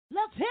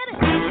let's hit it.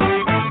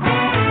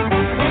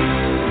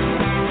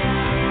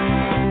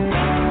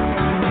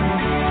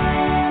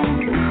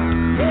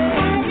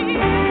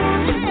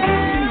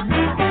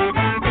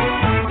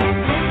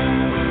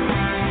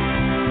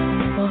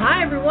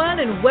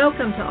 And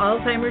welcome to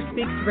Alzheimer's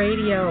Speaks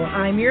Radio.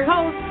 I'm your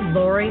host,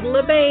 Lori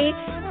LeBay,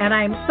 and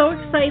I'm so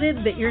excited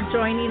that you're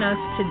joining us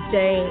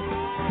today.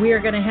 We are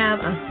going to have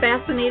a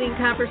fascinating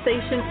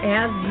conversation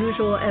as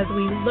usual as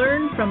we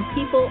learn from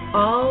people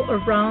all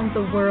around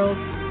the world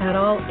at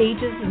all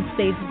ages and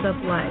stages of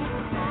life.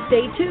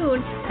 Stay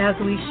tuned as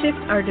we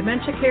shift our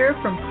dementia care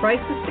from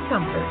crisis to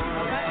comfort.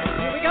 All right,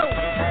 here we go.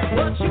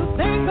 What you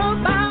think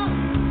about,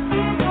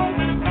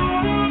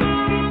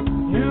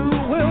 you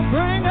will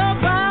bring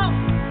about.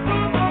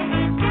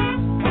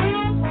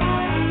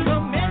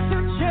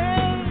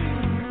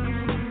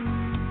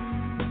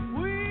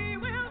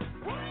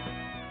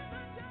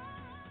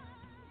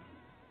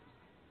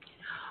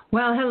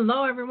 Well,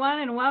 hello,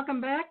 everyone, and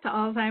welcome back to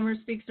Alzheimer's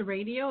Speaks to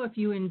Radio. If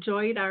you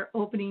enjoyed our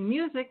opening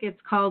music,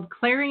 it's called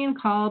Clarion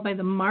Call by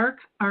the Mark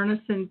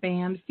Arneson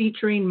Band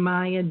featuring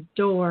Maya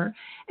Dore.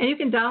 And you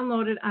can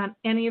download it on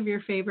any of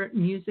your favorite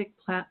music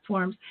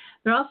platforms.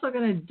 They're also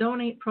going to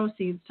donate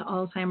proceeds to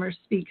Alzheimer's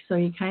Speaks, so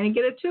you kind of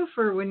get a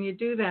twofer when you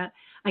do that.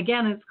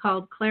 Again, it's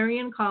called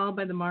Clarion Call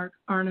by the Mark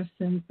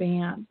Arneson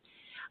Band.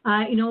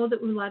 You know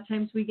that a lot of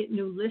times we get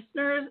new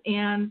listeners,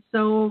 and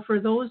so for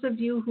those of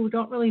you who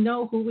don't really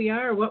know who we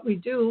are or what we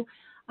do,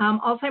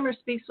 Alzheimer's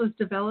Speaks was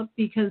developed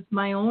because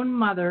my own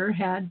mother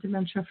had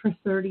dementia for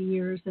 30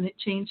 years, and it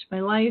changed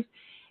my life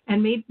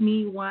and made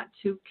me want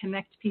to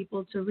connect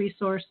people to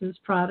resources,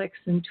 products,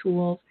 and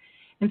tools.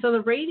 And so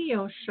the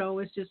radio show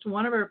is just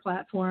one of our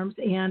platforms,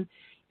 and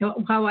you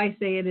know, how I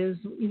say it is,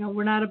 you know,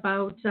 we're not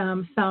about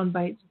sound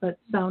bites, but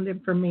sound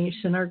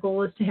information. Our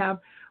goal is to have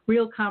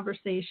real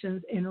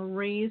conversations and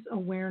raise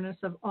awareness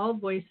of all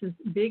voices,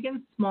 big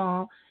and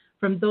small,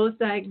 from those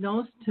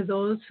diagnosed to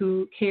those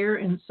who care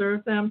and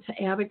serve them,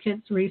 to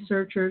advocates,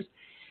 researchers,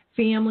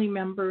 family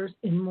members,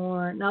 and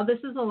more. Now,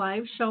 this is a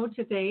live show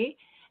today,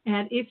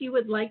 and if you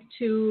would like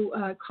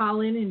to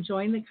call in and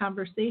join the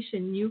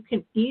conversation, you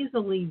can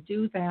easily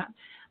do that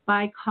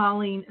by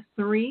calling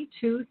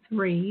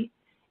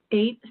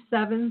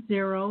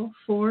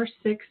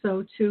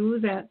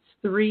 323-870-4602. That's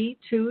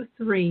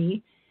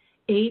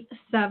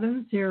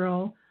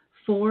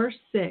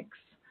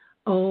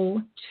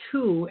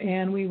 323-870-4602,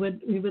 and we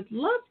would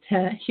love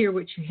to hear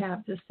what you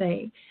have to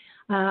say.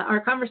 Our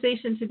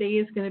conversation today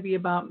is going to be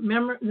about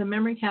the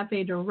Memory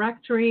Cafe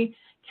directory,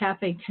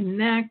 Cafe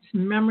Connect,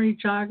 memory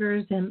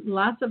joggers, and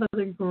lots of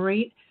other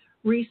great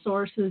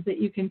resources that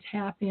you can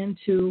tap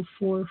into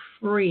for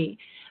free.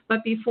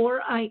 But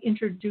before I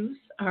introduce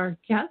our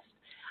guest,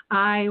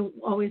 I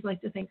always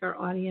like to thank our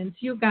audience.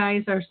 You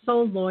guys are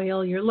so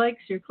loyal. Your likes,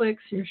 your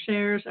clicks, your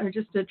shares are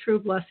just a true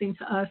blessing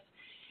to us.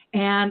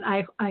 And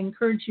I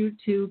encourage you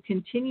to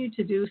continue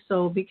to do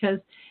so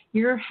because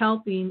you're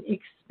helping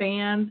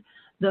expand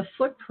the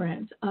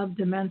footprint of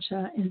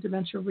dementia and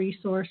dementia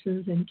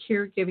resources and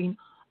caregiving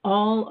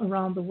all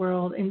around the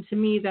world. And to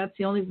me, that's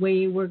the only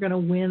way we're going to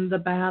win the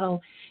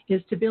battle,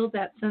 is to build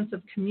that sense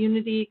of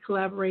community,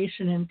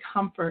 collaboration, and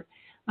comfort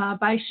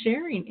by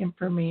sharing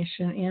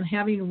information and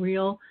having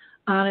real,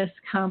 honest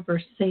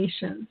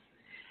conversations.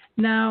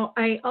 Now,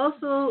 I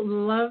also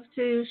love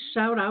to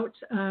shout out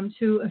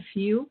to a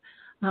few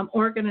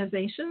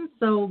organizations.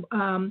 So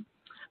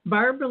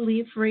Barbara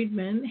Lee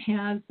Friedman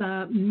has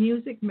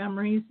Music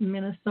Memories in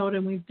Minnesota,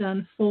 and we've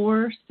done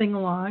 4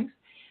 sing-alongs.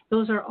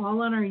 Those are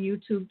all on our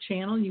YouTube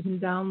channel. You can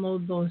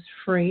download those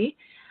free.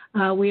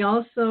 We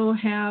also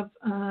have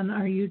on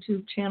our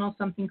YouTube channel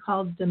something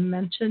called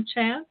Dementia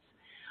Chats,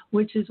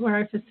 which is where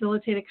I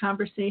facilitate a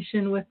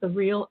conversation with the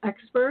real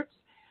experts.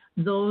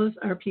 Those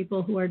are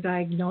people who are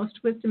diagnosed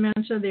with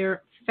dementia.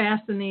 They're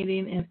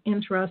fascinating and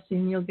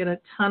interesting. You'll get a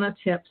ton of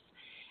tips,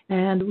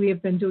 and we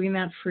have been doing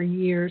that for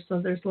years,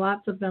 so there's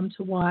lots of them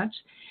to watch.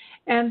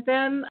 And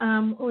then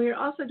we're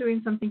also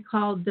doing something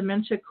called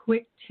Dementia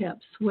Quick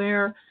Tips,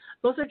 where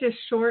those are just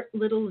short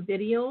little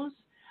videos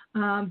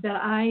that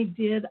I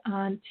did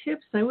on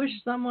tips I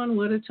wish someone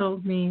would have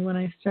told me when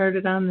I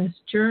started on this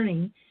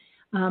journey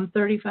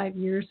 35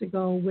 years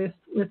ago with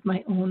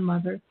my own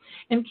mother.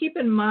 And keep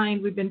in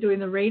mind, we've been doing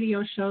the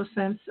radio show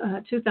since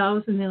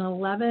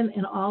 2011,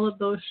 and all of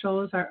those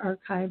shows are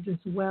archived as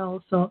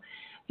well. So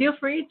feel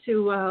free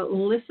to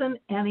listen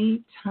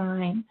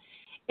anytime.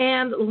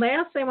 And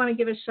last, I want to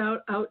give a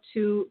shout out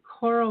to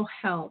Coro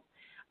Health.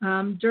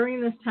 During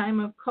this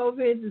time of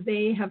COVID,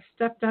 they have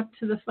stepped up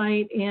to the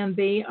fight, and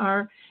they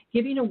are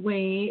giving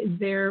away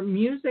their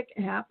music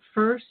app,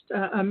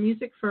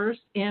 Music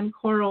First and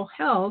Coro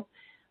Health,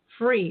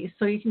 free.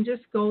 So you can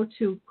just go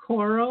to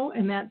Coro,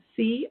 and that's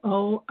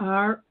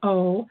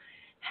CORO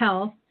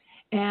Health,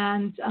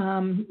 and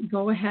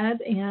go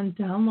ahead and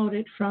download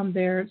it from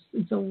there.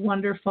 It's a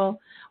wonderful,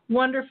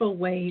 wonderful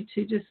way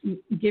to just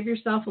give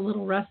yourself a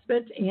little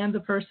respite and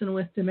the person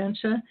with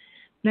dementia.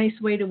 Nice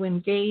way to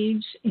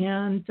engage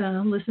and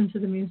listen to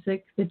the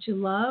music that you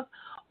love,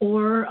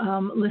 or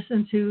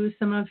listen to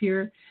some of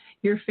your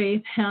your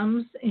faith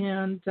hems,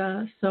 and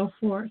so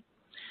forth.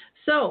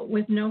 So,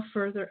 with no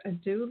further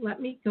ado,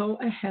 let me go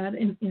ahead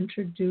and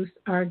introduce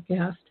our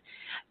guest.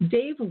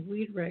 Dave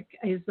Wiedrich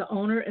is the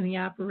owner and the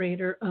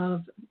operator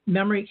of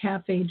Memory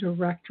Cafe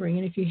Directory.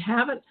 And if you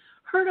haven't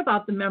heard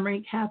about the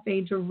Memory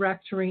Cafe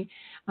Directory,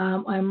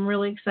 I'm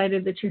really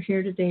excited that you're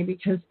here today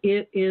because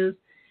it is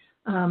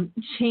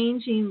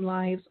changing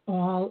lives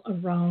all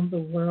around the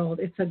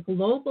world. It's a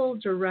global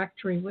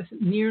directory with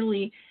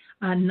nearly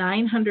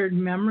 900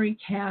 memory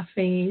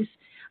cafes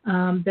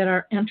that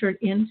are entered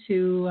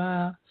into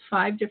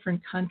 5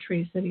 different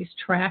countries that he's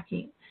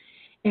tracking.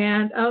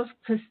 And of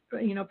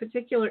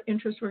particular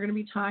interest, we're going to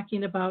be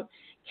talking about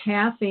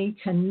Cafe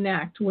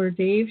Connect, where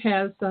Dave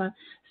has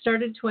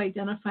started to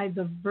identify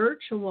the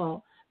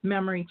virtual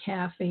memory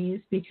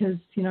cafes because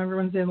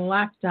everyone's in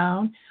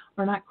lockdown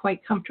or not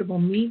quite comfortable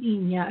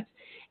meeting yet.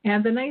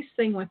 And the nice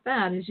thing with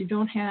that is they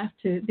don't have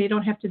to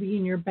be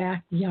in your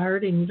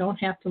backyard, and you don't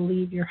have to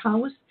leave your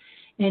house,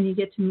 and you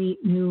get to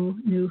meet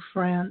new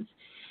friends.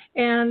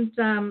 And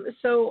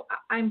so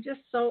I'm just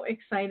so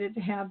excited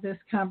to have this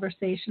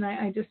conversation.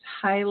 I just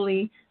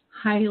highly,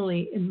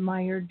 highly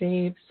admire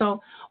Dave.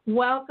 So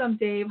welcome,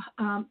 Dave.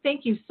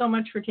 Thank you so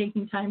much for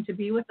taking time to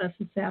be with us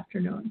this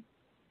afternoon.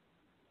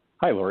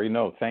 Hi, Lori.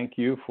 No, thank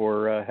you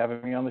for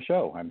having me on the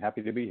show. I'm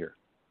happy to be here.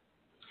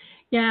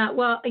 Yeah,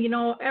 well,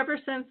 ever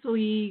since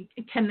we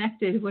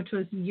connected, which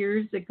was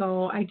years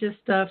ago, I just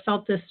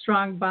felt this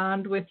strong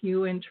bond with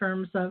you in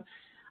terms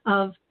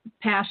of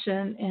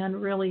passion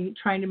and really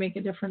trying to make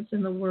a difference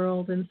in the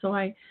world. And so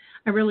I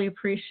really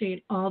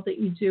appreciate all that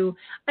you do.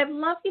 I'd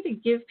love you to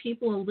give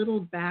people a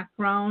little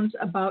background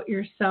about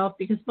yourself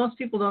because most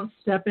people don't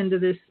step into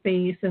this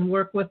space and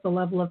work with the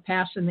level of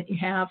passion that you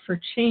have for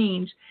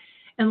change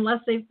unless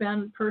they've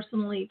been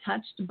personally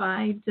touched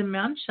by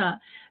dementia.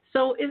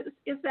 So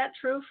is that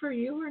true for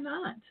you or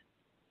not?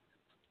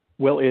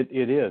 Well, it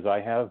is. I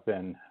have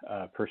been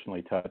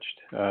personally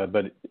touched,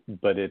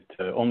 but it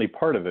only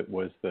part of it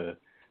was the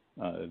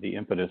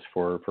impetus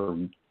for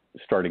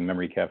starting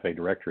Memory Cafe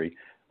Directory.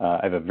 I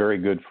have a very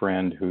good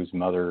friend whose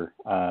mother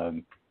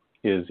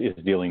is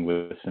dealing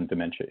with some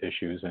dementia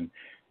issues and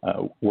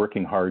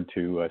working hard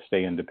to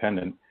stay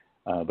independent.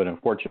 But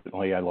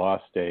unfortunately, I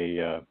lost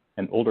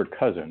an older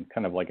cousin,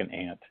 kind of like an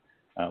aunt,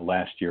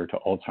 last year to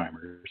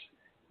Alzheimer's,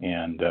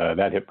 and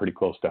that hit pretty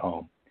close to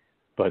home.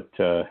 But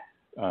the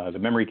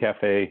Memory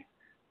Cafe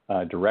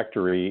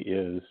Directory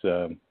is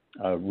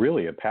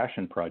really a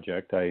passion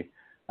project.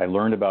 I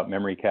learned about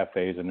memory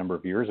cafes a number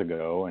of years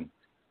ago and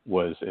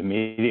was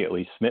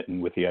immediately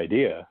smitten with the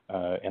idea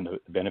and the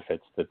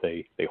benefits that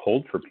they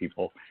hold for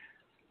people.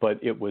 But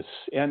it was,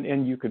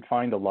 and you could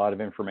find a lot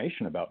of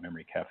information about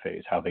memory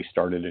cafes, how they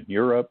started in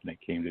Europe and they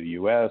came to the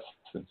U.S.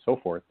 and so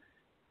forth.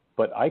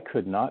 But I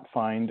could not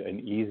find an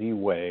easy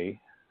way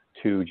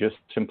to just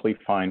simply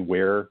find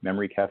where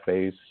memory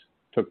cafes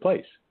took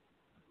place.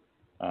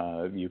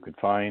 You could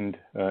find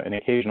an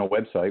occasional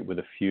website with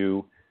a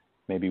few.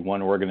 Maybe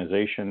one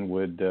organization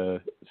would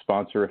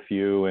sponsor a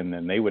few, and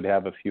then they would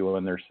have a few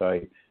on their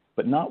site,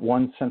 but not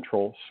one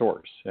central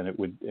source. And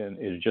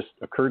it just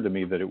occurred to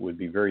me that it would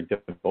be very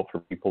difficult for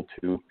people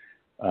to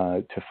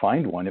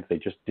find one if they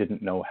just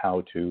didn't know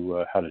how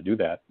to do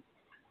that.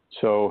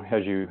 So,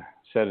 as you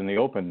said in the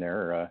open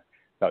there,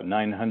 about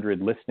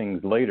 900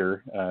 listings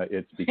later,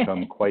 it's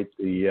become quite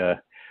the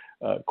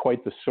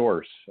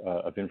source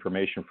of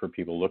information for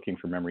people looking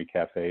for memory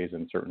cafes,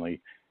 and certainly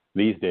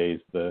these days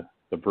the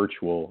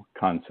virtual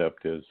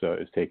concept is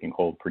taking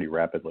hold pretty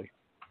rapidly.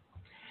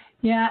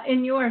 Yeah,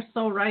 and you are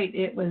so right.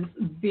 It was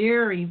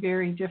very,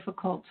 very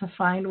difficult to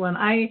find one.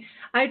 I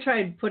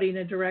tried putting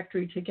a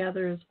directory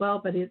together as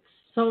well, but it's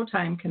so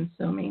time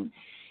consuming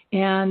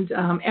and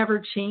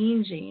ever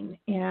changing.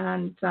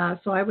 And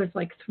so I was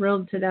like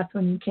thrilled to death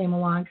when you came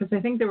along because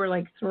I think there were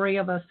like 3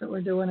 of us that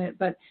were doing it,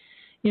 but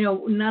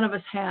none of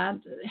us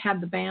had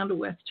the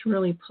bandwidth to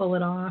really pull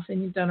it off.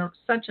 And you've done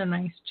such a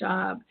nice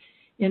job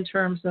in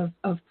terms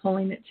of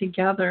pulling it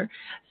together.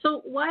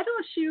 So why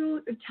don't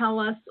you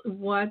tell us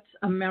what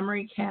a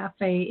memory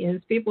cafe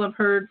is? People have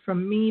heard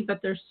from me,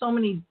 but there's so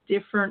many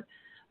different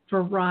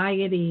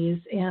varieties,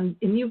 and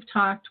you've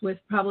talked with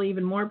probably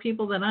even more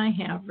people than I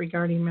have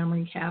regarding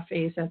memory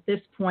cafes at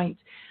this point.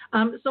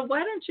 So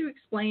why don't you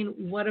explain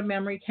what a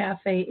memory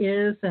cafe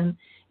is and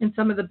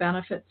some of the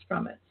benefits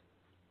from it?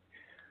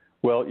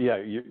 Well, yeah,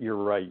 you're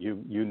right.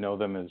 You know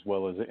them as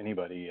well as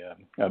anybody.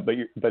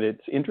 But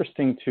it's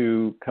interesting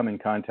to come in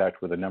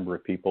contact with a number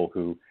of people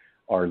who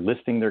are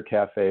listing their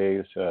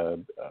cafes,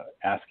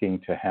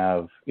 asking to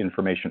have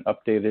information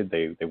updated.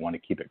 They want to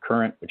keep it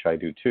current, which I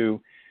do too.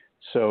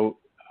 So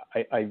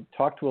I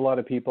talk to a lot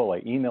of people,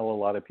 I email a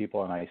lot of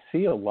people, and I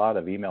see a lot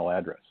of email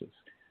addresses.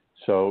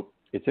 So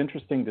it's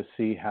interesting to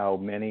see how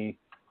many,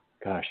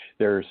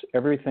 there's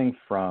everything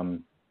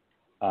from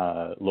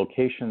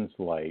locations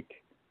like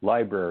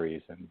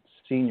libraries and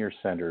senior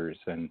centers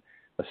and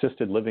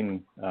assisted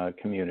living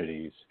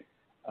communities.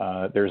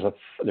 There's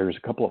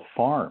a couple of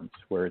farms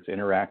where it's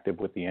interactive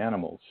with the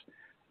animals,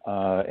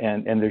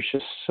 and there's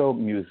just so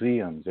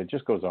museums. It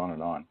just goes on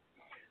and on.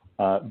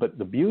 But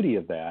the beauty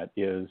of that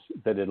is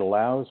that it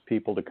allows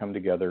people to come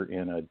together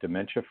in a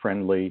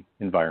dementia-friendly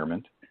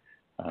environment.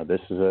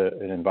 This is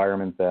an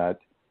environment that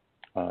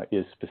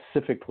is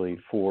specifically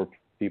for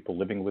people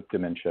living with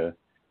dementia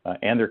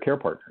and their care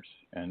partners.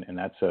 And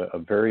that's a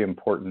very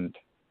important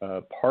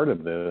part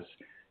of this,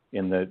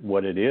 in that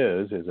what it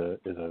is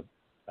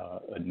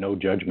a no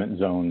judgment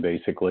zone,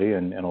 basically,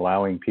 and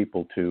allowing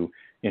people to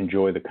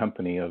enjoy the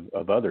company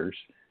of others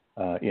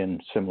in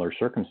similar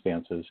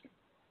circumstances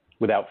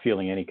without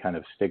feeling any kind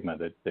of stigma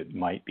that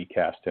might be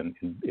cast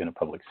in a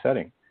public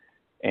setting.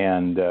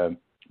 And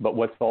but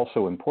what's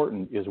also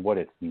important is what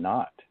it's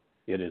not.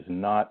 It is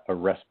not a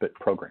respite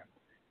program.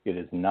 It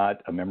is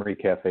not, a memory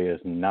cafe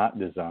is not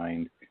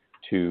designed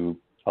to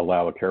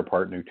allow a care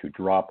partner to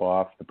drop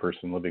off the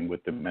person living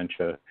with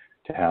dementia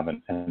to have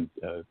an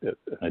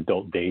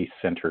adult day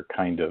center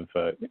kind of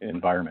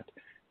environment.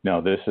 No,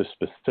 this is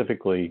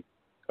specifically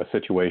a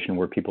situation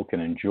where people can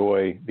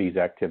enjoy these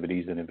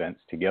activities and events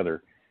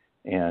together.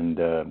 And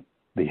the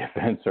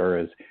events are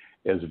as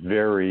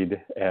varied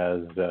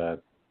as the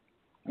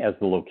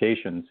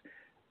locations.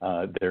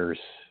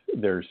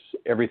 There's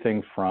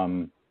everything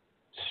from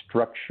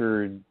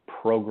structured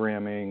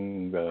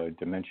programming,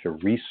 dementia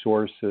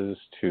resources,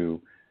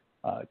 to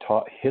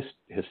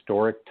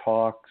historic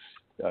talks,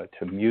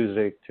 to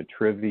music, to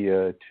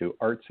trivia, to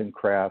arts and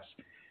crafts,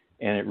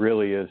 and it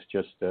really is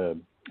just a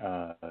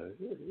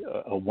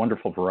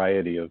wonderful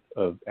variety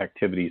of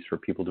activities for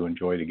people to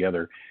enjoy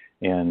together,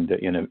 and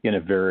in a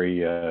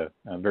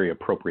very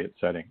appropriate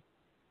setting.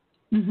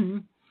 Mm-hmm.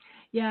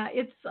 Yeah,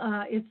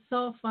 it's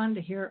so fun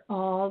to hear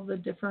all the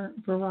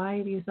different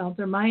varieties out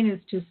there. Mine is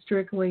just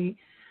strictly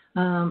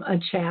a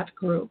chat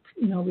group.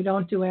 We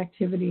don't do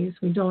activities.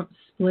 We don't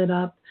split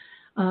up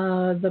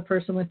the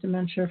person with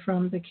dementia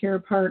from the care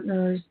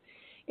partners.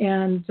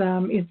 And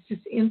it's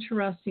just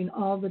interesting,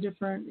 all the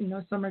different,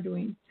 some are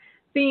doing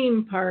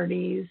theme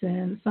parties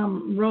and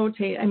some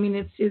rotate. I mean,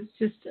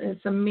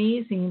 it's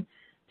amazing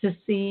to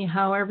see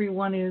how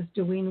everyone is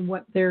doing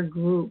what their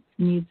group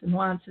needs and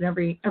wants. And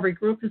every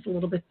group is a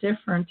little bit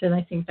different. And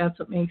I think that's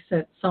what makes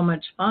it so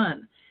much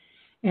fun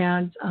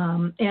and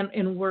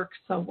works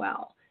so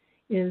well.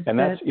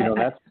 Sorry.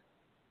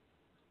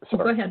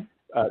 Go ahead.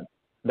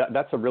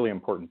 That's a really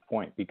important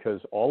point,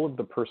 because all of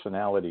the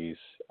personalities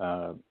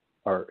are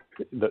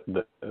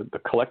the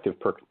collective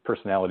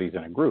personalities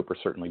in a group are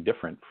certainly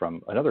different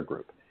from another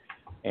group,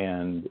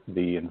 and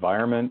the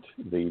environment,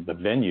 the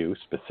venue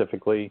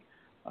specifically,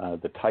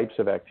 the types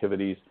of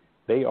activities,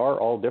 they are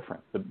all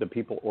different. The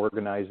people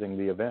organizing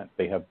the event,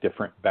 they have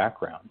different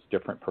backgrounds,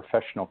 different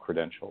professional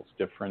credentials,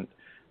 different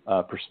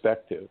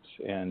perspectives,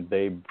 and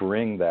they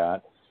bring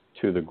that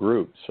to the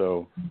group.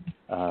 So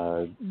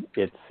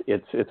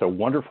it's a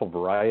wonderful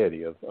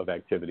variety of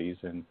activities,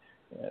 and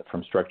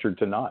from structured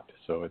to not.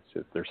 So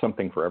there's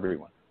something for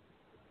everyone.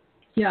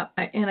 Yeah,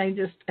 and I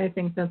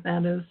think that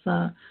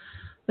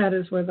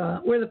is where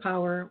the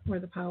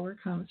power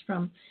comes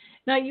from.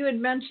 Now, you had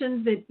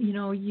mentioned that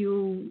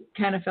you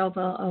kind of felt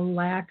a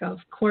lack of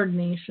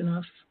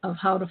coordination of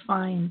how to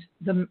find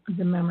the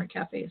memory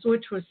cafes,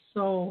 which was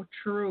so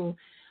true.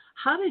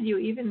 How did you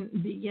even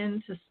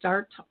begin to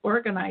start to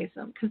organize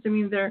them? Because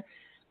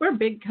we're a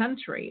big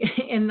country,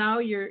 and now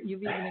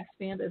you've even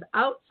expanded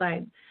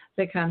outside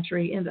the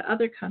country into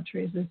other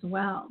countries as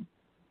well.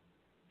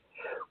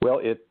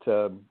 Well,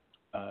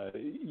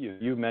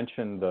 you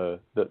mentioned the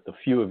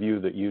few of you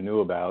that you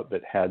knew about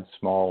that had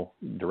small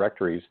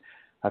directories.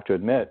 I have to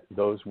admit,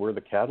 those were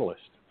the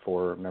catalyst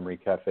for Memory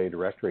Cafe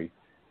Directory,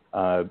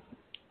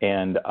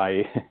 and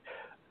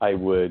I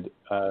would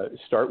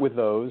start with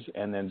those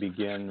and then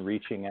begin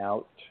reaching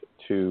out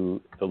to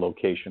the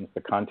locations,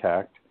 the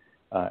contact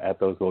at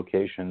those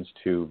locations,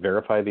 to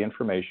verify the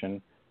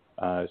information.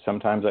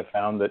 Sometimes I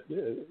found that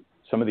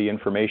some of the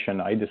information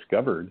I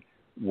discovered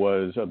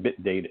was a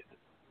bit dated,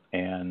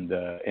 and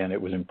it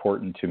was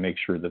important to make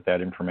sure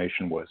that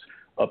information was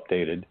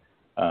updated.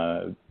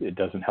 It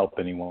doesn't help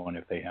anyone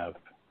if they have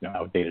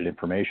outdated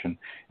information.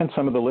 And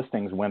some of the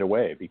listings went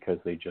away because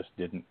they just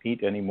didn't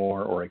meet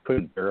anymore, or I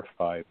couldn't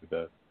verify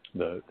the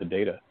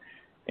data.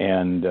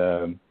 And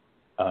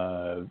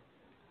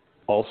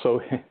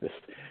also,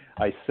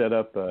 I set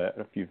up,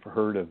 if you've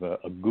heard of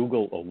a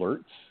Google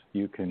Alerts,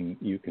 you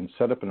can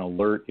set up an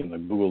alert in the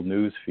Google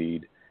News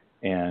feed,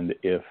 and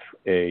if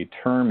a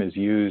term is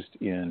used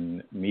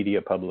in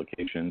media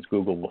publications,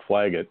 Google will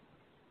flag it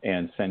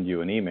and send you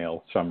an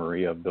email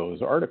summary of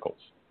those articles.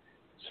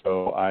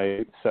 So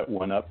I set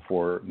one up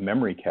for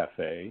Memory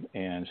Cafe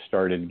and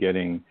started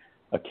getting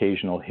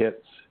occasional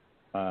hits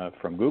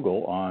from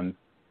Google on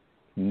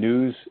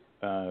news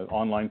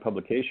online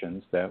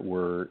publications that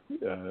were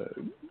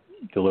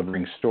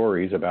delivering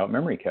stories about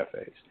memory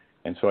cafes.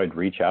 And so I'd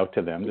reach out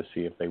to them to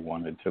see if they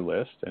wanted to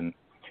list, and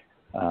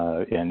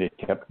it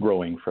kept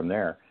growing from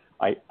there.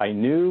 I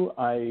knew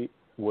I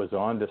was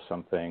onto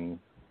something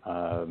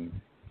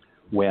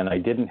when I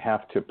didn't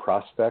have to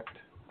prospect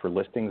for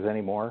listings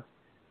anymore,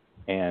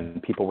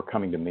 and people were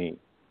coming to me.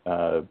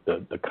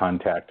 The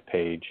contact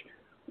page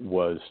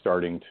was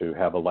starting to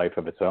have a life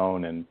of its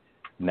own, and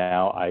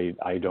now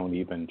I don't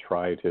even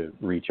try to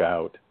reach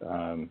out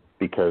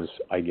because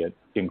I get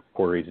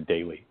inquiries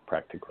daily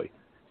practically.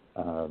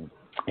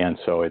 And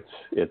so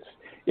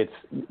it's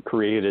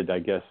created, I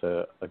guess,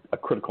 a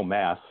critical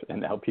mass,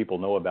 and now people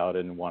know about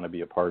it and want to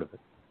be a part of it.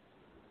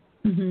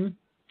 Mm-hmm.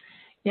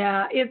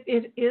 Yeah,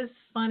 it is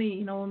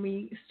funny, when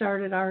we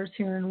started ours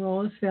here in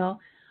Roseville,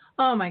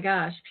 oh my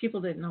gosh, people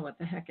didn't know what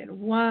the heck it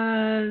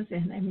was,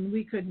 and I mean,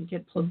 we couldn't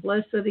get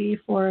publicity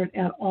for it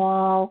at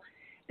all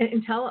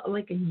until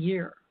like a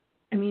year.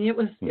 I mean, it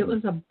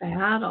was a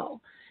battle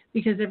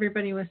because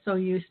everybody was so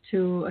used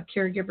to a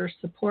caregiver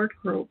support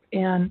group,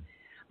 and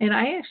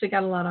I actually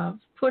got a lot of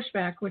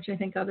pushback, which I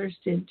think others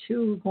did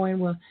too, going,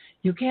 well,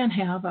 you can't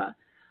have a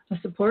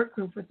support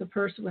group with the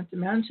person with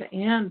dementia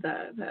and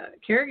the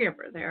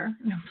caregiver there.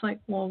 And I'm like,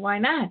 well, why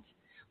not?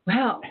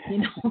 Well,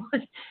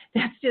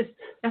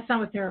 that's not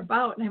what they're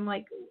about. And I'm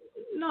like,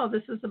 no,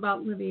 this is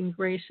about living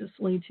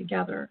graciously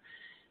together,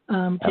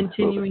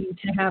 continuing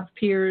to have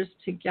peers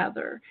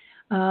together.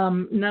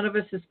 None of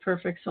us is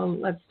perfect, so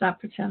let's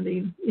stop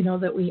pretending,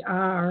 that we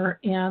are,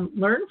 and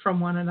learn from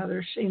one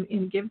another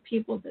and give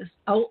people this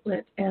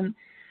outlet. And,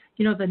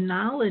 the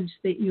knowledge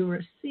that you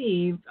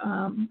receive,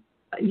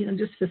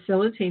 just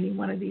facilitating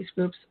one of these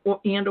groups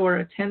or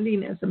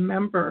attending as a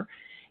member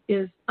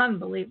is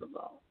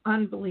unbelievable.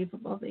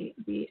 Unbelievable.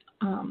 The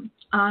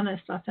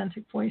honest,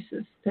 authentic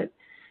voices that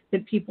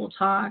people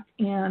talk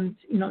and,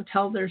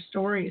 tell their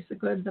stories, the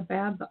good, the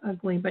bad, the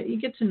ugly, but you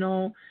get to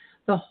know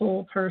the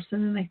whole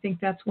person. And I think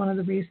that's one of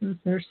the reasons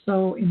they're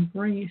so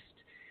embraced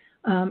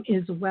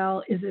as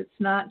well, is it's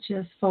not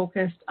just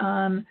focused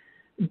on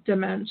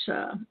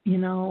dementia,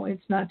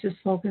 it's not just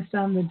focused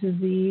on the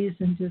disease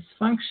and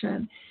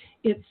dysfunction.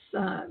 It's,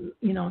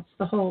 it's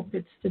the hope,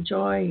 it's the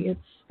joy, it's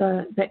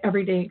the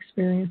everyday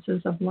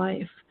experiences of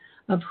life,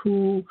 of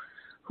who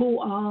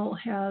all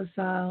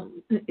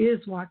is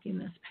walking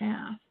this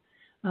path,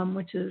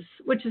 which is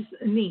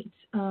neat,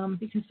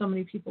 because so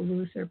many people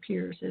lose their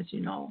peers, as you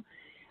know,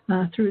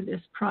 through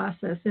this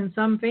process, and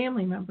some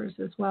family members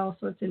as well.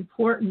 So it's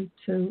important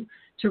to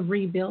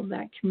rebuild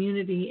that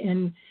community.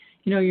 And,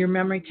 your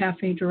Memory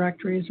Cafe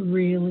directory is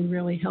really,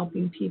 really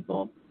helping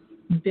people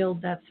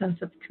build that sense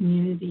of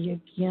community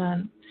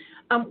again.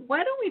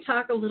 Why don't we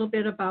talk a little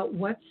bit about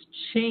what's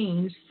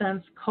changed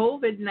since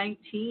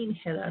COVID-19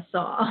 hit us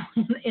all,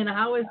 and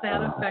how has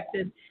that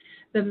affected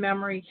the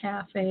Memory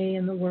Cafe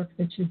and the work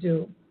that you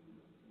do?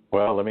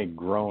 Well, let me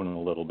groan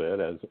a little bit,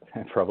 as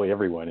probably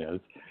everyone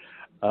is.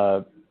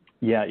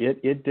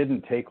 It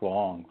didn't take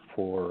long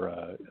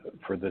for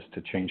this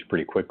to change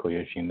pretty quickly,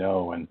 as you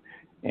know, and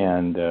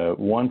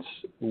once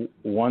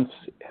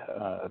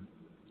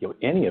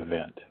any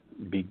event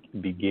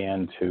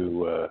began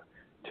to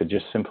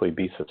just simply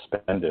be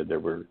suspended, there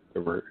were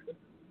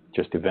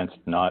just events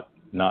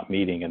not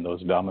meeting, and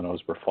those dominoes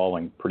were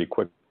falling pretty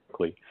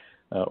quickly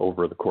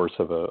over the course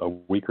of a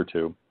week or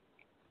two.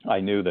 I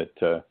knew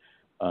that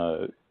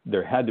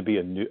there had to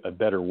be a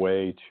better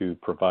way to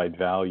provide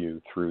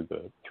value through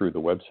the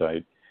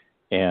website,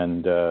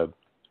 and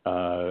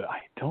I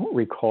don't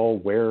recall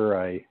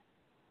where I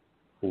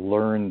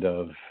learned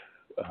of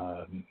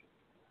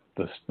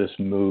this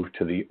move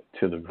to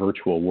the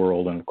virtual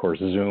world, and of course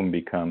Zoom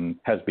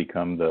has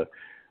become the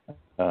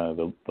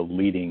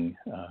leading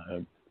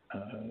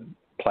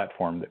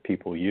platform that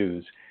people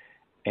use,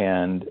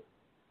 and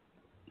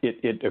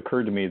it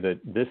occurred to me that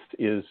this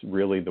is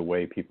really the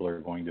way people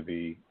are going to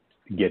be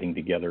getting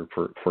together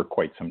for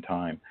quite some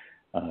time.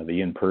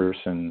 The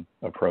in-person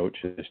approach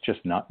is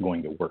just not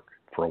going to work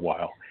for a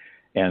while,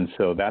 and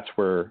so that's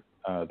where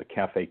the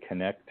Cafe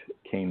Connect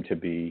came to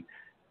be.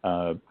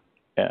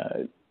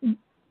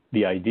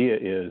 The idea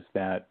is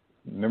that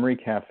memory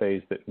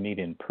cafes that meet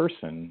in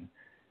person,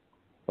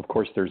 of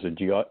course, there's a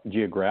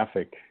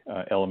geographic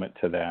element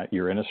to that.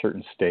 You're in a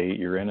certain state,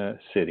 you're in a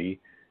city,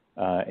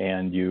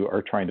 and you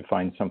are trying to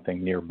find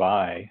something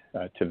nearby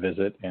to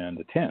visit and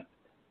attend.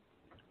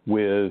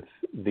 With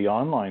the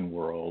online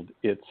world,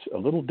 it's a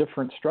little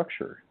different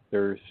structure.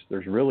 There's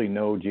really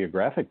no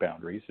geographic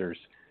boundaries. There's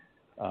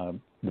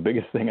the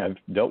biggest thing I've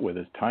dealt with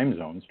is time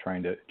zones,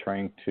 trying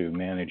to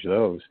manage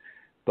those.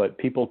 But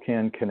people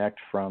can connect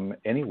from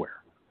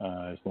anywhere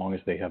as long as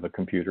they have a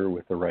computer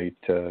with the right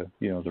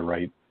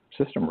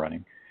system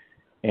running.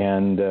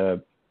 And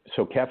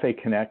so Cafe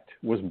Connect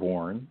was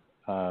born,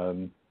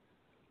 and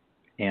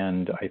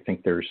I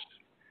think there's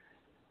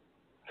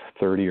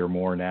 30 or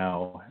more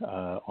now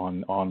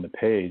on the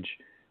page.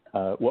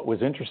 What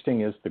was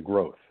interesting is the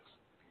growth.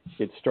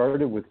 It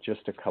started with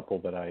just a couple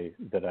that I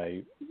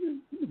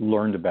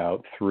learned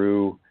about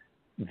through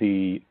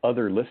the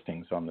other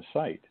listings on the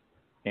site,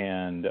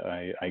 and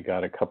I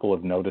got a couple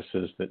of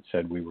notices that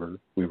said we were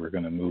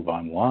going to move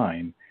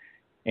online,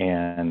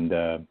 and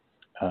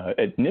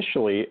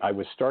initially I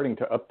was starting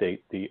to update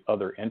the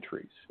other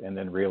entries, and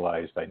then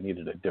realized I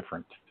needed a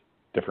different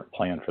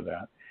plan for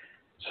that.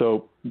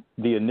 So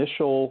the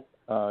initial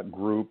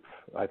group,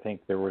 I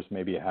think there was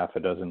maybe a half a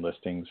dozen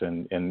listings,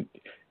 and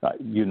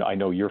I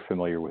know you're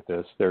familiar with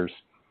this.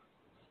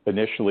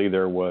 Initially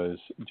there was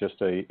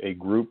just a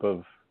group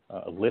of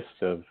a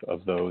list of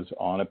those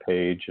on a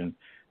page, and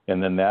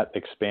then that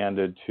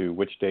expanded to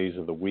which days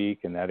of the week,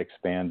 and that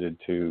expanded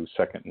to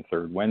second and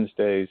third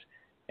Wednesdays,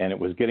 and it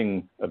was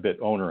getting a bit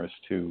onerous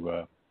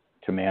to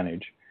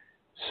manage.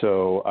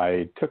 So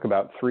I took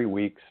about 3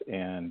 weeks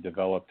and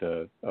developed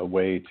a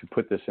way to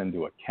put this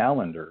into a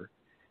calendar,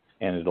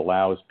 and it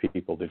allows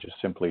people to just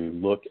simply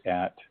look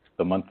at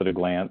the month at a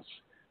glance,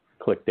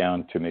 click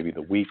down to maybe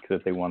the week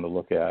that they want to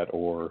look at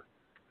or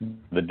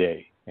the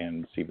day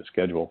and see the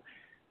schedule.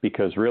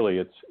 Because really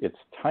it's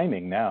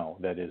timing now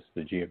that is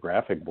the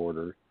geographic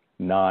border,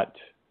 not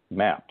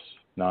maps,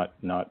 not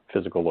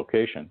physical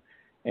location.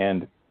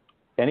 And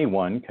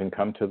anyone can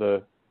come to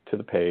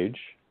the page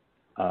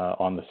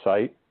on the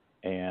site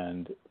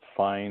and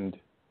find,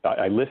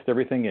 I list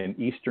everything in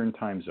Eastern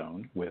time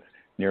zone, with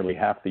nearly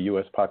half the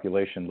U.S.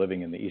 population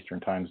living in the Eastern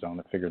time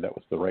zone. I figured that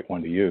was the right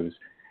one to use.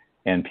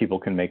 And people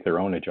can make their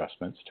own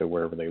adjustments to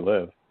wherever they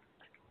live,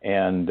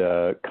 and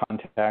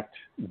contact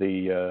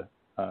the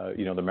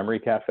Memory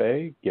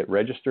Cafe, get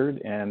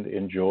registered, and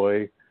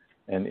enjoy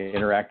an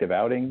interactive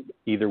outing,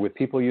 either with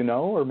people you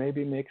know, or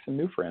maybe make some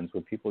new friends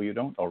with people you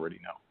don't already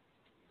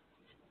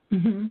know.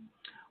 Mm-hmm.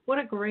 What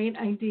a great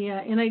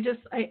idea. And I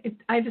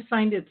just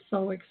find it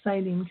so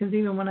exciting, because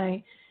even when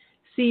I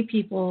see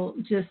people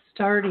just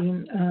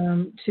starting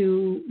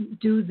to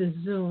do the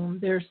Zoom,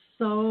 they're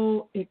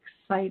so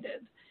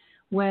excited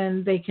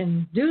when they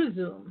can do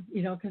Zoom,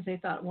 because they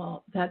thought,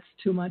 well, that's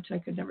too much. I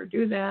could never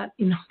do that.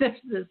 There's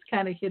this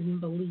kind of hidden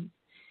belief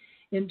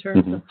in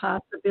terms of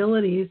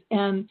possibilities.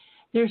 And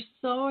they're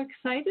so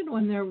excited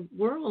when their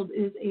world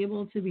is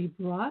able to be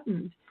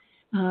broadened.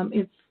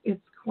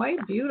 It's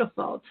quite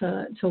beautiful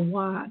to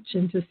watch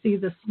and to see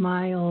the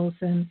smiles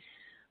and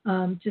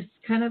just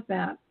kind of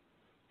that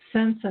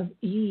sense of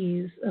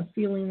ease of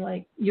feeling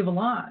like you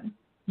belong,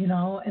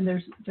 and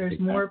there's exactly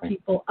more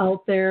people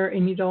out there,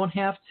 and you don't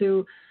have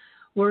to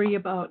worry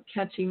about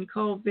catching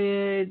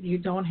COVID. You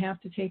don't have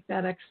to take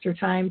that extra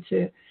time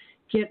to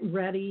get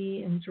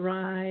ready and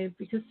drive,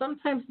 because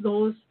sometimes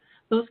those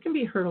can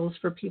be hurdles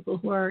for people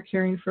who are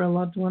caring for a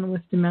loved one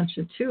with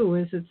dementia too.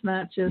 Is it's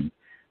not just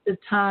the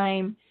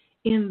time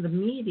in the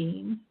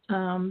meeting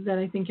that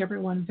I think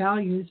everyone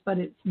values, but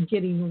it's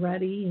getting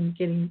ready and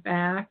getting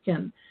back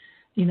and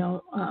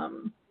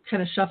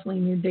kind of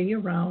shuffling your day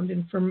around.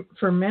 And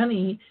for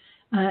many,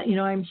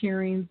 I'm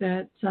hearing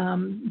that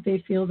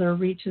they feel their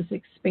reach is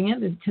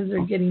expanded because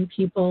they're getting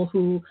people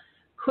who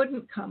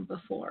couldn't come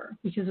before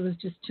because it was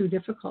just too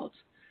difficult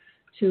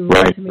to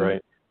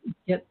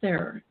get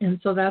there. And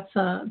so that's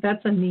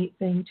a neat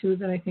thing too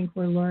that I think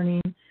we're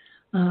learning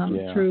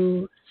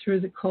through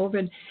the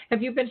COVID.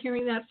 Have you been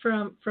hearing that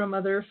from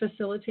other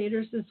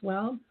facilitators as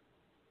well?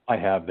 I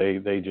have. They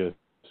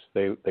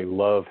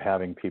love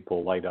having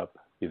people light up,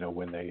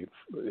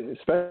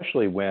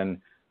 especially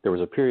when there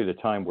was a period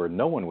of time where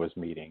no one was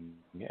meeting,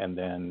 and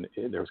then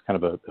there was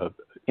kind of a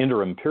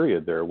interim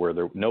period there where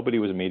nobody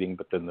was meeting,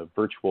 but then the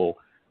virtual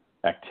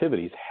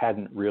activities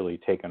hadn't really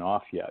taken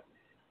off yet.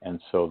 And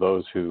so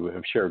those who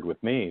have shared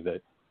with me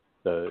that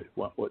the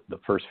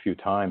first few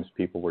times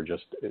people were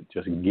just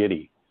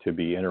giddy to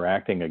be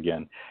interacting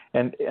again.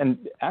 And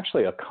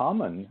actually a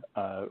common,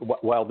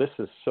 while this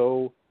is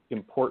so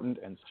important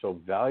and so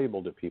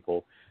valuable to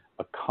people,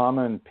 a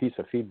common piece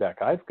of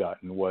feedback I've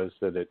gotten was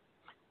that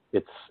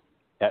it's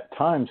at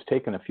times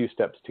taken a few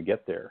steps to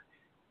get there.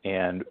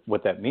 And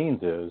what that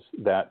means is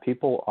that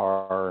people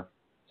are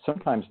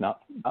sometimes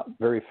not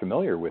very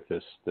familiar with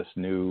this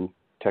new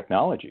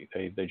technology.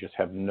 They just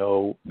have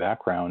no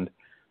background,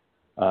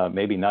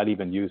 maybe not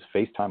even use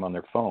FaceTime on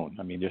their phone.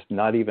 I mean, just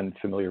not even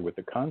familiar with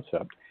the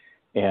concept.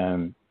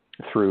 And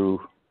through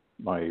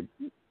my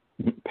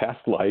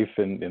past life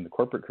in the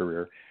corporate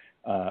career,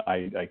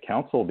 I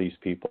counsel these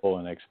people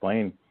and I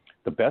explain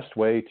the best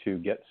way to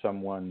get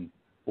someone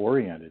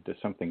oriented to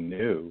something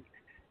new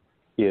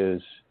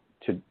is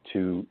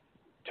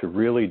to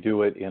really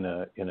do it in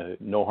a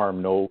no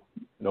harm,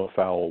 no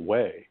foul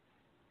way.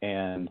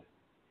 And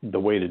the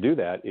way to do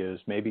that is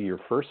maybe your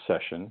first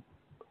session,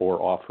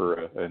 or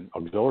offer an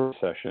auxiliary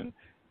session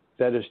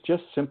that is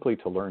just simply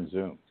to learn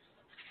Zoom.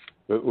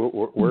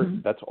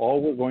 That's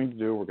all we're going to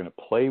do. We're going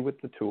to play with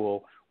the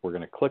tool. We're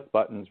going to click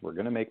buttons. We're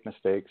going to make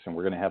mistakes, and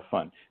we're going to have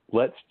fun.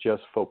 Let's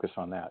just focus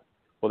on that.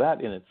 Well,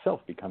 that in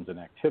itself becomes an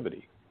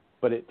activity,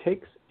 but it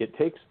takes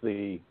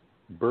the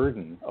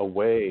burden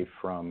away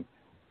from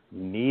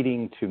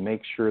needing to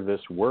make sure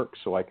this works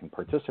so I can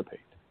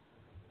participate.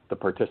 The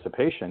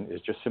participation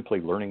is just simply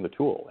learning the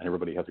tool, and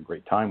everybody has a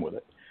great time with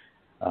it.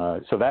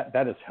 So that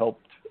has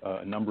helped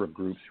a number of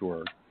groups who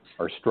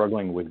are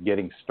struggling with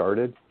getting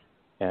started,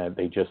 and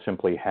they just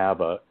simply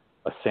have a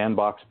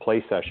sandbox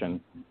play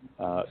session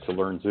to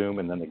learn Zoom,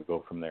 and then they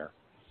go from there.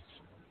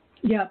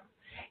 Yeah,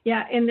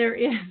 and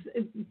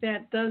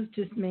that does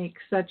just make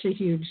such a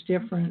huge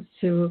difference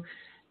to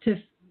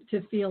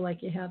feel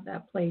like you have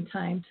that play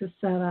time to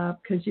set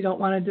up, because you don't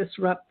want to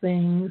disrupt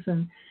things,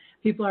 and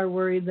people are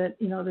worried that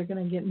they're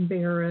going to get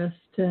embarrassed,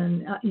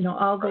 and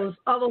all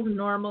those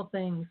normal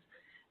things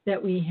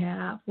that we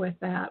have with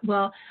that.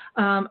 Well,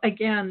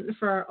 again,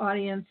 for our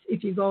audience,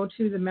 if you go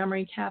to the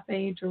Memory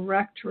Cafe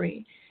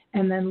directory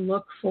and then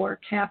look for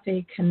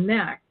Cafe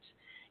Connect,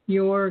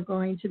 you're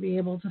going to be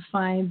able to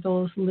find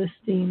those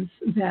listings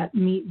that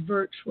meet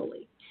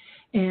virtually,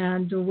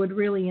 and would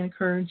really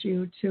encourage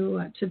you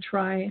to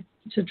try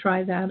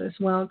that as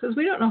well, because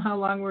we don't know how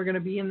long we're going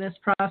to be in this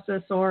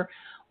process or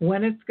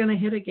when it's going to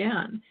hit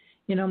again.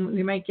 You know,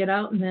 we might get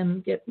out and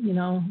then get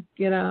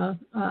a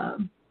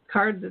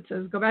card that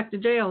says go back to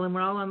jail and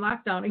we're all on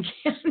lockdown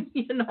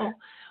again.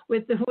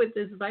 With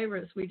this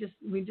virus, we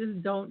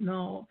just don't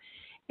know.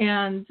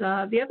 And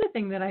the other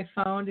thing that I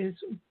found is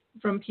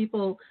from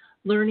people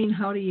learning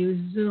how to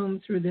use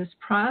Zoom through this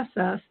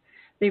process,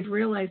 they've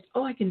realized,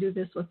 oh, I can do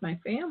this with my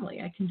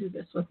family. I can do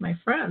this with my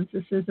friends.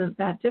 This isn't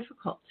that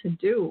difficult to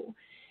do.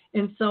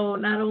 And so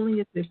not only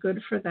is it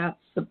good for that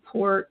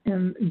support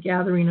and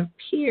gathering of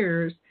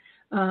peers,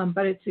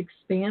 but it's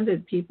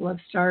expanded. People have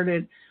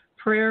started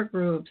prayer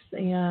groups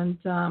and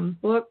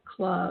book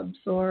clubs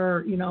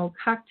or,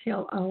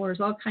 cocktail hours,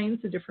 all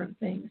kinds of different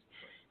things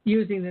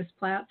using this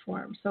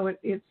platform. So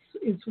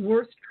it's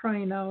worth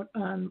trying out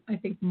on, I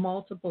think,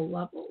 multiple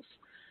levels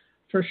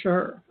for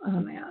sure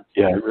on that.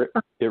 Yeah,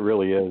 it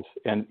really is.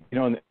 And,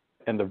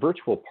 and the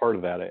virtual part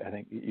of that, I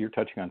think you're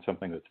touching on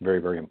something that's very,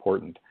 very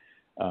important.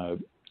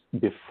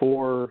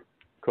 Before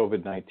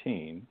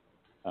COVID-19,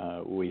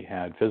 we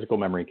had physical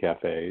memory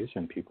cafes,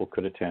 and people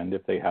could attend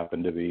if they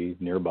happened to be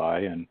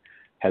nearby and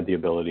had the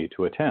ability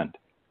to attend.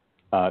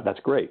 That's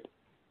great.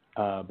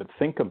 But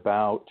think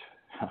about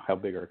how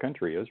big our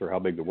country is or how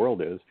big the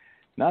world is.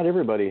 Not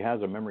everybody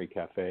has a memory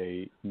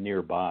cafe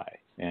nearby,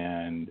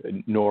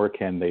 and nor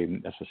can they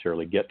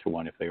necessarily get to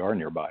one if they are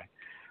nearby.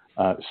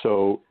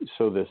 So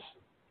this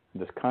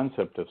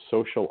concept of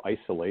social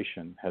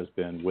isolation has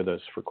been with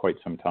us for quite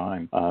some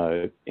time,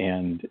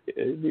 and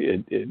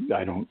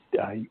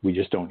we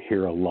just don't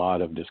hear a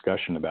lot of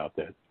discussion about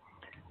that.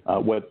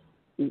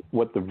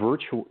 What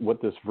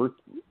this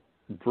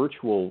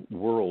virtual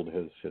world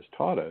has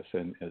taught us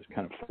and has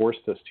kind of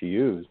forced us to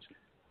use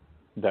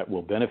that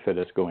will benefit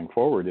us going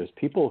forward is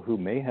people who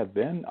may have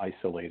been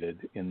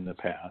isolated in the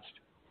past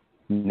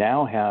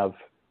now have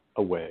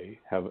a way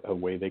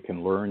they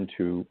can learn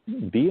to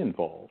be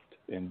involved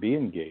and be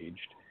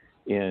engaged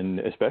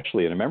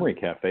especially in a memory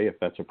cafe, if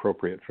that's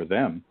appropriate for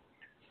them,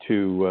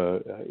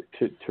 to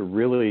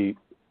really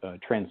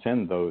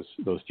transcend those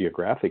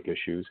geographic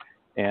issues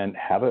and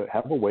have a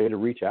way to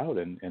reach out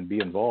and be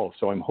involved.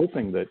 So I'm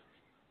hoping that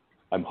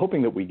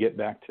we get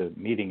back to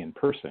meeting in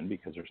person,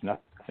 because there's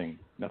nothing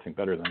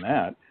better than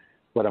that.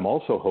 But I'm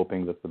also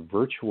hoping that the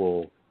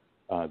virtual,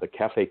 the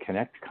Cafe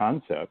Connect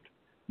concept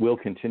will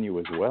continue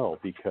as well,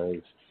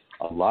 because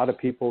a lot of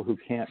people who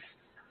can't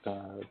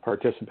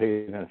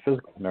participate in a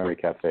physical memory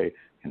cafe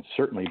can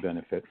certainly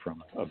benefit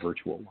from a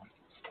virtual one.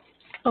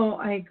 Oh,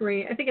 I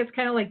agree. I think it's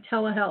kind of like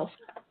telehealth.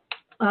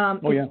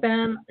 It's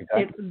been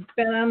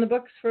on the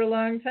books for a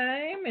long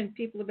time, and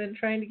people have been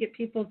trying to get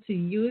people to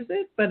use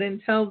it, but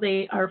until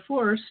they are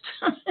forced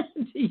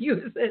to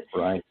use it,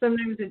 right,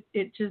 sometimes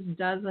it just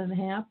doesn't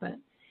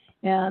happen.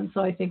 And so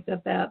I think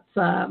that's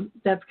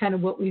kind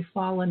of what we've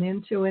fallen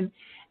into, and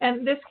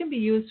this can be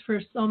used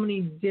for so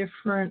many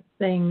different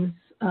things.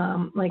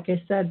 Like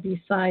I said,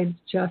 besides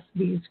just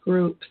these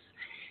groups,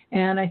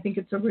 and I think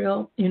it's a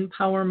real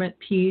empowerment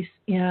piece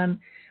and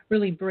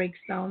really breaks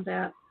down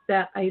that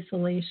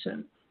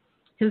isolation.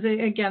 Because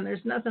again,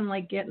 there's nothing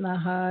like getting a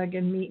hug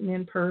and meeting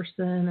in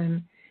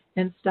person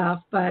and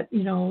stuff, but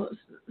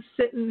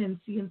sitting and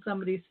seeing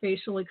somebody's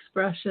facial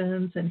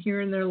expressions and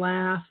hearing their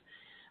laugh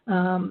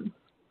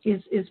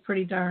is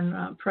pretty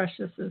darn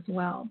precious as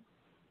well.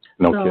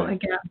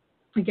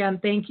 Again,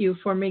 thank you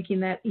for making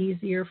that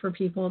easier for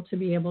people to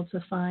be able to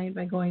find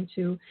by going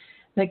to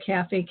the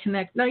Cafe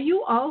Connect. Now,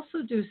 you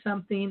also do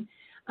something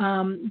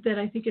that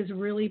I think is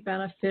really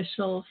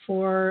beneficial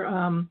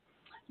for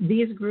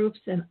these groups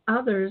and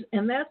others,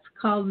 and that's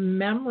called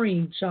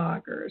memory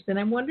joggers. And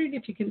I'm wondering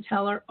if you can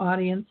tell our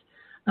audience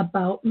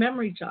about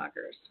memory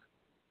joggers.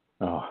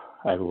 Oh,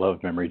 I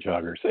love memory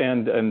joggers,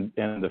 and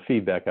the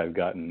feedback I've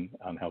gotten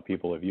on how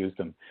people have used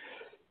them.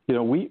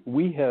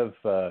 We have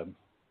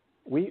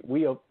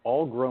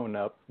all grown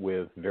up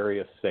with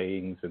various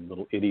sayings and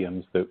little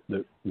idioms that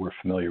we're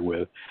familiar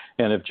with,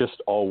 and have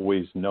just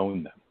always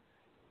known them.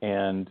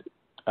 And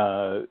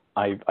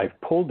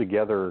I've pulled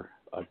together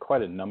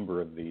quite a number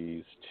of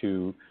these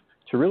to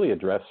really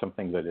address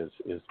something that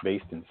is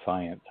based in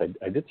science.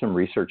 I did some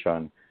research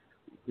on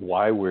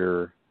why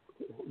we're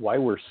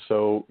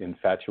so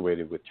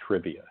infatuated with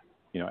trivia,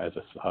 as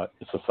a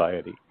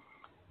society,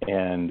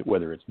 and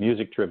whether it's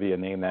music trivia,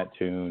 name that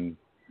tune,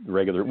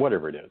 regular,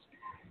 whatever it is,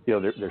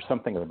 there's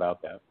something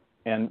about that.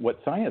 And what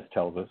science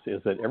tells us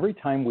is that every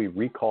time we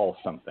recall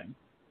something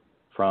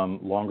from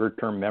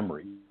longer-term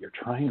memory, you're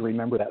trying to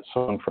remember that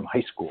song from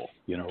high school,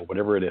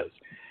 whatever it is,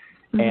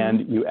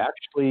 and you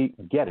actually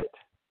get it,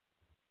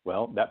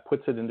 well, that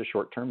puts it into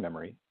short-term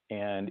memory,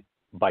 and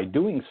by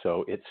doing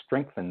so, it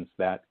strengthens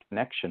that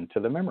connection to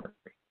the memory.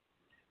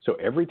 So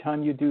every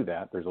time you do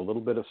that, there's a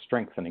little bit of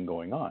strengthening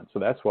going on. So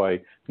that's why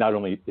not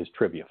only is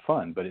trivia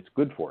fun, but it's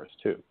good for us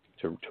too,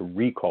 to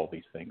recall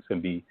these things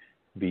and be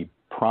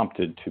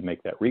prompted to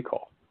make that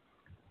recall.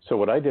 So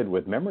what I did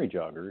with Memory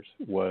Joggers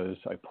was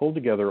I pulled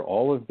together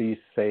all of these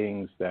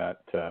sayings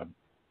that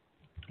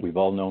we've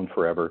all known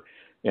forever.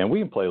 And we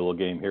can play a little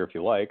game here if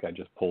you like. I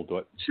just pulled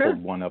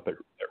one up at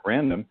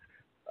random.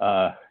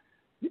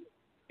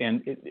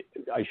 And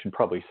I should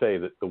probably say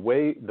that the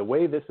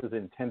way this is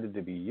intended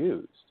to be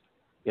used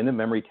in the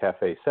Memory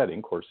Cafe setting,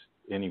 of course,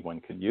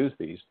 anyone can use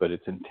these, but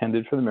it's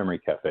intended for the Memory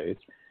Cafes,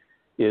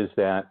 is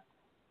that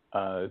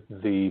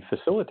the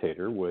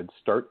facilitator would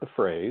start the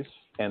phrase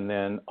and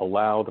then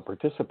allow the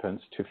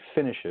participants to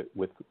finish it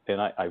with, and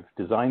I've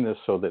designed this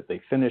so that they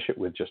finish it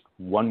with just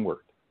one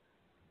word.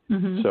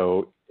 Mm-hmm.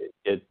 So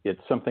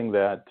it's something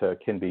that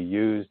can be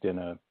used in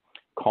a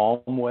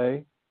calm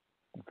way,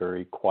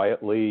 very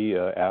quietly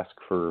ask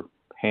for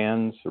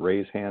hands,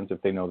 raise hands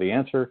if they know the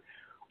answer,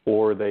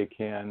 or they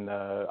can,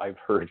 I've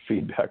heard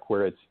feedback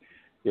where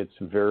it's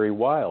very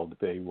wild.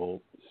 They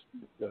will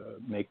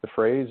make the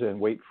phrase and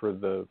wait for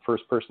the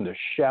first person to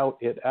shout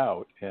it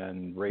out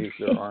and raise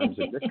their arms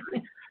in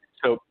victory.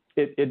 So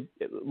it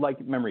like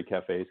Memory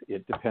Cafes,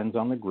 it depends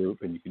on the group,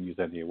 and you can use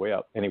that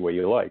any way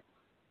you like.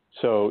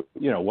 So,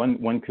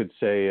 one could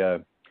say,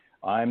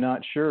 I'm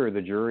not sure,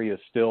 the jury is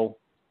still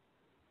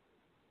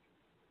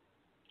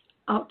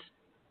out,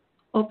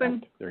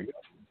 open. There you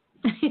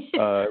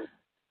go.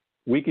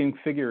 We can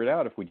figure it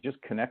out if we just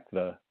connect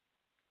the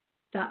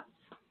dots.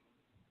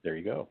 There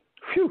you go.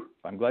 Phew,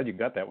 I'm glad you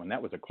got that one.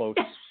 That was a close.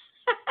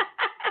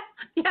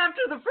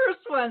 After the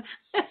first one.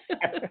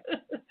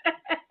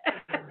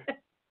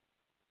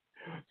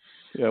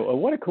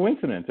 What a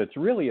coincidence. It's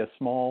really a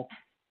small.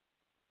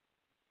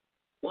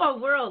 Whoa,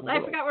 world. I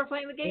forgot we're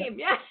playing the game.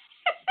 Yeah.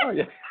 Oh,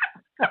 yeah.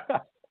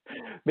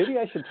 Maybe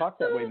I should talk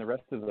that way in the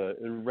rest of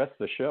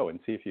the show and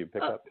see if you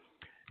pick up.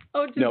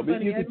 Oh, no,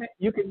 but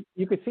you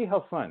could see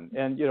how fun.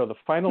 And the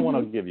final one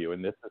I'll give you,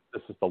 and this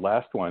is the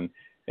last one,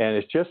 and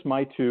it's just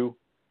my two.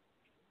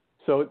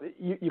 So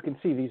you can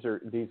see these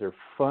are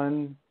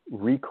fun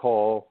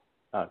recall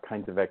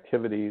kinds of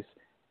activities,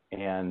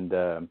 and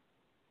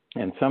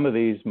some of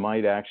these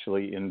might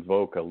actually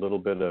invoke a little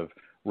bit of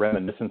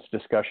reminiscence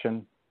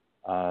discussion,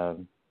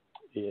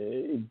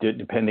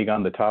 depending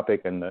on the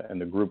topic and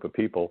the group of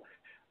people.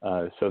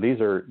 So these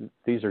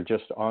are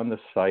just on the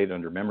site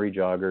under Memory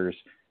Joggers.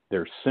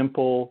 They're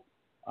simple.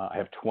 I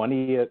have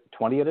 20 at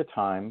a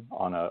time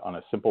on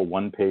a simple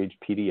one-page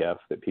PDF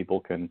that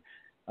people can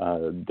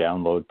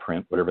download,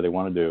 print, whatever they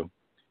want to do,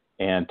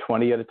 and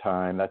 20 at a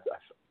time. I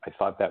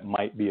thought that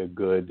might be a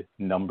good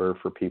number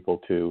for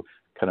people to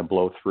kind of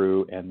blow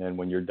through, and then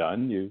when you're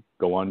done, you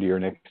go on to your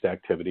next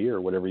activity or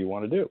whatever you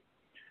want to do.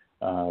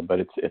 But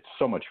it's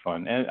so much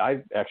fun, and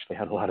I've actually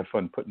had a lot of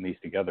fun putting these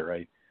together.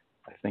 I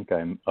think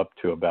I'm up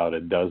to about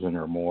a dozen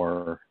or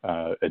more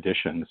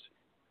editions,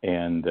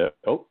 and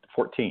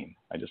 14.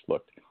 I just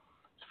looked.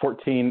 It's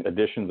 14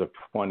 editions of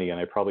 20, and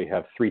I probably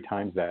have 3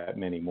 times that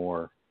many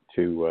more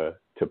to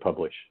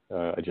publish.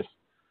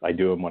 I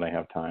do them when I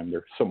have time.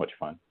 They're so much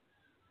fun.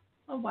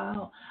 Oh,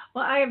 wow.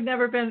 Well, I have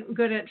never been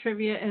good at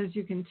trivia, as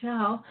you can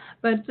tell,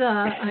 but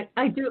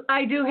I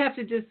do have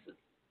to just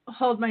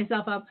hold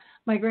myself up.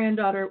 My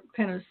granddaughter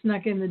kind of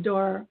snuck in the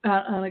door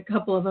on a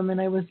couple of them, and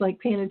I was like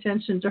paying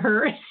attention to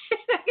her. I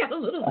got a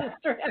little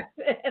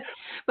distracted.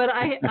 But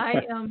I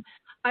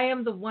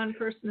am the one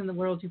person in the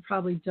world you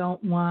probably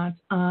don't want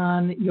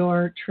on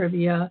your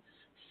trivia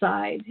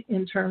side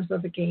in terms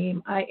of a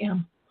game. I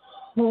am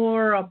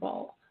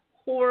horrible.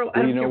 Well,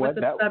 I don't care what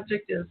the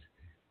subject is.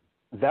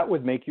 That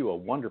would make you a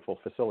wonderful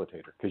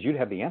facilitator because you'd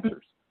have the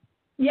answers.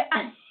 Yeah,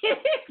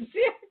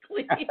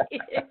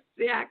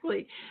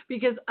 exactly.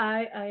 Because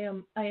I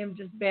am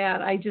just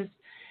bad.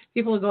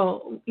 People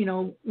go,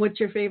 what's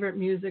your favorite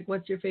music?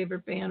 What's your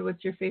favorite band?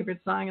 What's your favorite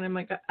song? And I'm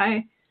like,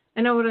 I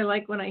know what I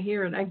like when I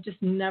hear it. I've just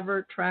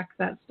never tracked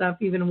that stuff.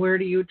 Even where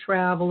do you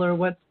travel or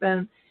what's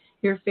been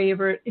your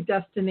favorite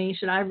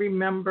destination? I don't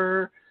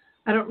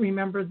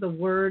remember the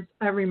words.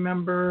 I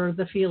remember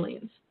the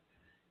feelings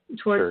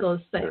towards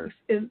those things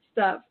and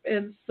stuff.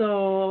 And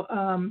so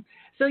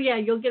yeah,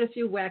 you'll get a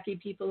few wacky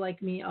people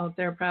like me out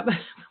there probably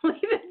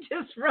that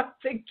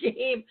disrupt the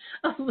game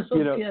a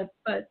little bit.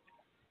 But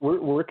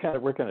we're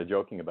kind of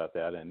joking about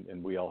that,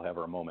 and we all have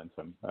our moments,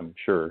 I'm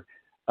sure.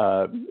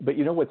 But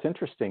what's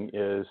interesting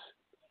is,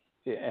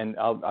 and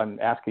I'm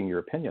asking your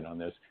opinion on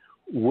this.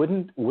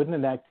 Wouldn't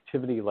an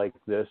activity like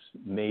this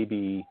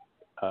maybe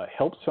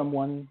help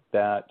someone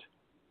that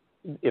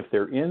if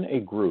they're in a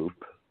group,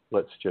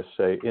 let's just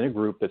say in a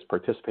group that's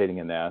participating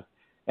in that,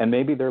 and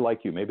maybe they're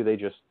like you, maybe they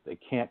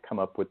can't come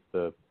up with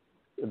the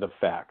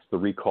facts, the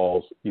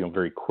recalls,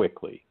 very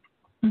quickly,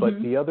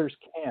 but the others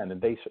can,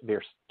 and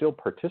they're still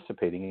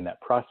participating in that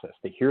process.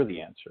 They hear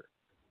the answer,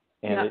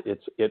 and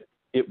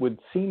it would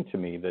seem to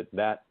me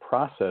that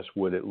process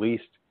would at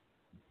least,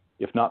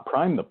 if not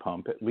prime the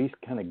pump, at least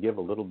kind of give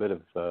a little bit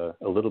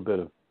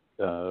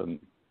of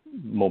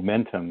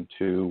momentum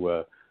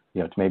to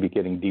it's maybe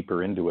getting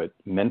deeper into it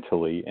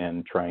mentally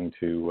and trying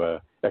to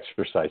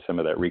exercise some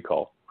of that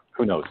recall.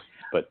 Who knows?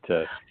 But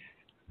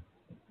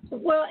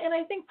well, and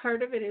I think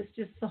part of it is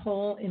just the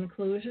whole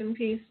inclusion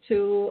piece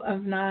too,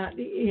 of not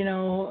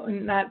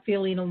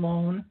feeling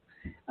alone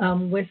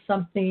with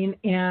something,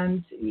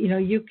 and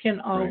you can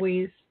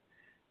always.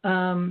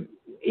 Right.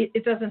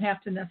 It doesn't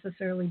have to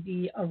necessarily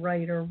be a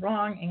right or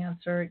wrong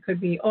answer. It could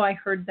be, oh, I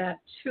heard that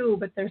too,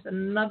 but there's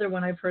another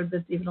one I've heard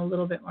that's even a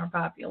little bit more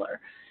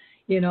popular.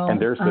 And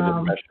there's the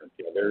discussion.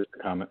 There's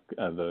the comment,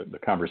 the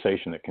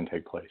conversation that can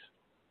take place.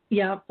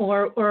 Yeah,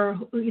 or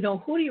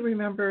who do you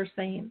remember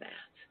saying that?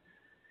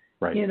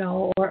 Right.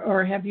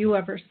 Or have you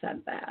ever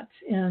said that?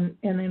 And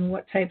in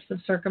what types of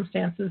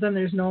circumstances? And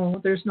there's no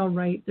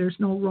right, there's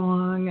no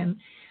wrong, and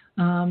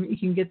you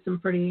can get some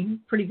pretty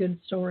good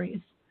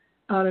stories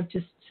out of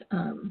just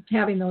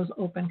having those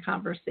open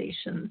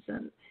conversations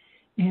and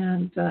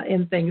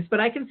things. But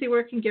I can see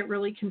where it can get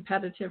really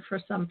competitive for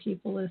some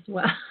people as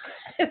well.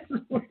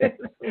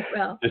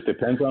 Just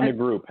depends on the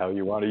group, how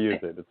you want to use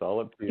it. It's all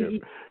up to you.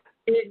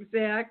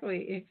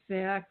 Exactly.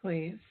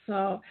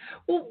 So,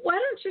 well, why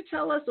don't you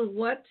tell us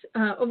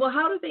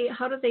how do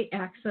they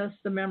access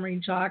the memory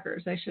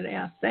joggers? I should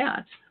ask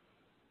that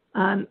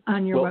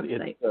on your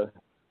website.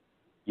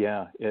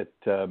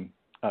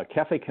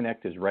 Cafe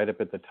Connect is right up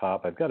at the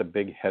top. I've got a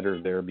big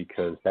header there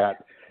because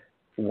that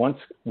once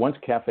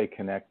Cafe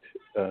Connect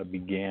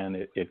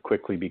began, it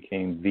quickly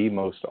became the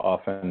most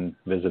often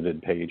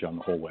visited page on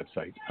the whole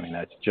website. I mean,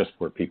 that's just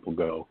where people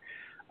go.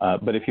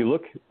 But if you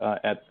look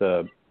at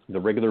the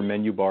regular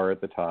menu bar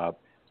at the top,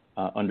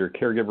 under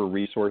Caregiver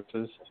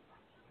Resources,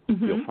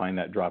 you'll find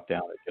that drop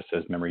down. It just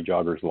says Memory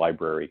Joggers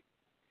Library.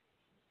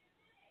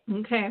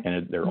 Okay.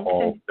 And they're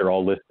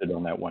all listed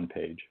on that one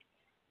page.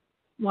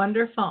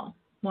 Wonderful.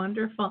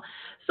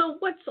 So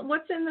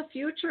what's in the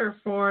future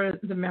for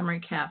the memory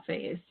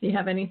cafes? Do you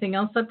have anything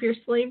else up your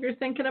sleeve you're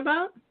thinking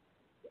about?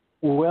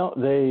 Well,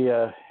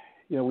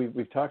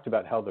 we've talked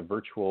about how the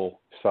virtual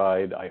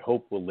side, I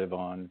hope, will live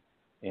on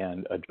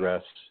and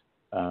address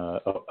a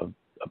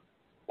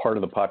part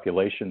of the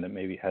population that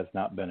maybe has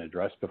not been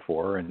addressed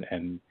before,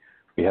 and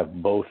we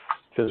have both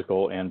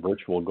physical and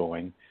virtual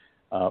going.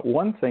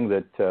 One thing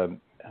that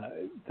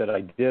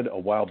I did a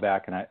while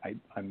back, and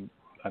I'm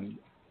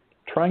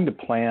trying to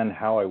plan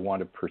how I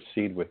want to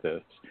proceed with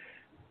this,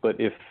 but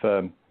if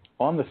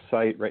on the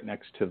site right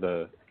next to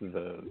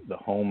the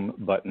home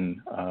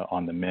button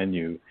on the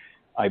menu,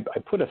 I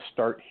put a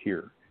start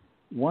here.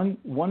 One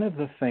of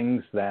the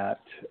things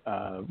that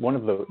one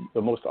of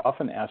the most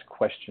often asked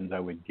questions I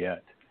would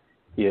get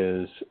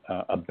is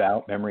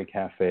about memory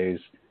cafes.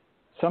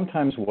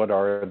 Sometimes what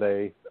are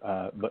they,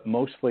 but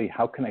mostly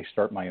how can I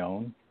start my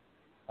own?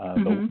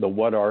 The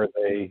what are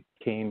they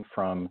came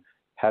from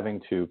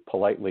having to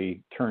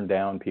politely turn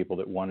down people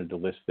that wanted to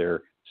list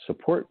their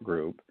support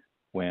group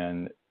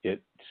when it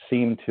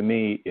seemed to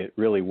me it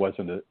really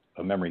wasn't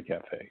a memory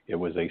cafe. It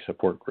was a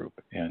support group.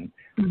 And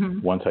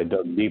once I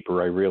dug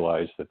deeper, I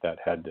realized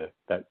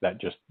that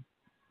just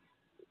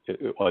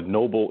a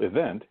noble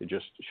event, it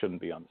just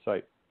shouldn't be on the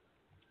site.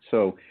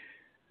 So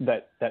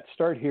that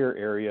start here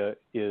area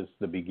is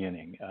the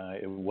beginning.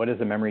 What is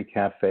a memory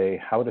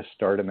cafe? How to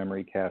start a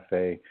memory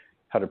cafe?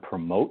 How to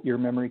promote your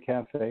memory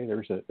cafe?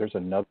 There's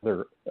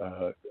another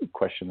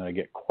question that I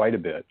get quite a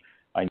bit.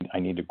 I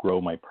need to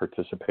grow my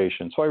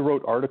participation. So I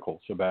wrote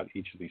articles about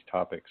each of these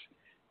topics.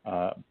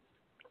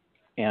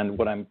 And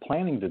what I'm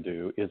planning to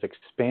do is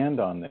expand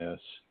on this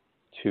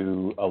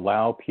to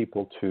allow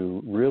people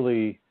to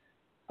really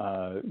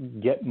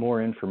get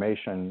more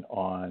information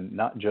on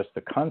not just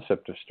the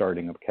concept of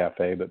starting a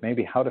cafe, but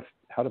maybe how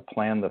to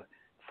plan the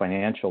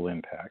financial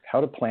impact,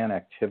 how to plan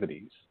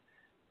activities.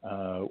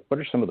 What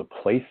are some of the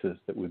places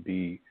that would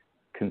be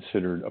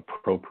considered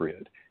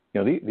appropriate?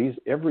 These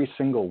every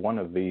single one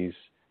of these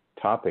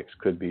topics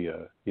could be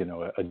a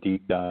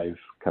deep dive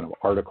kind of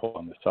article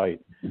on the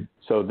site.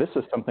 So this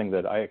is something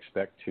that I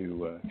expect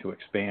to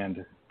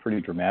expand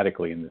pretty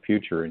dramatically in the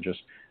future and just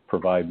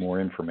provide more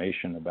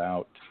information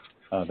about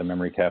the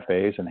memory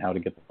cafes and how to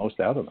get the most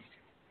out of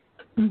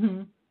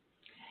them.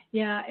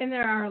 Yeah, and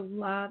there are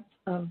lots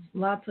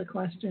of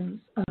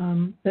questions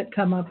that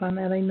come up on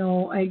that. I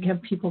know I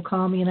have people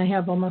call me, and I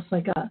have almost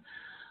like a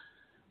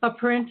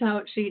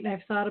printout sheet, and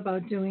I've thought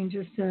about doing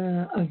just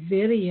a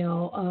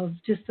video of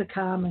just the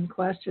common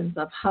questions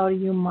of how do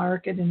you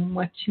market and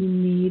what you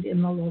need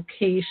in the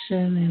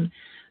location, and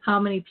how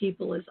many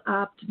people is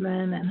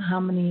Optman, and how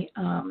many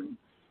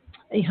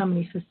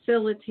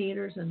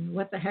facilitators, and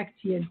what the heck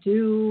do you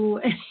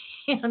do,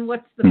 and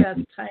what's the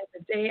best time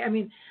of day. I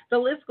mean, the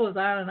list goes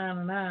on and on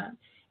and on,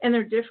 and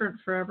they're different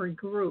for every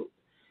group,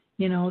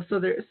 so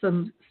there's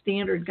some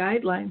standard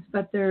guidelines,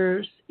 but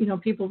there's,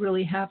 people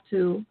really have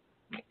to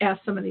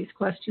ask some of these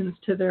questions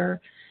to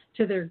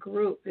their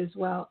group as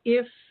well,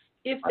 if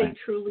they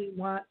truly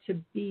want to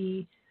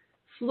be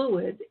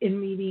fluid in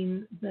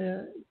meeting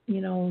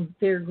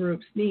their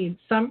group's needs.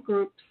 Some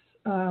groups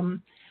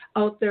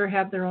out there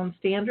have their own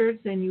standards,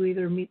 and you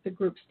either meet the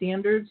group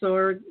standards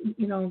or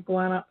go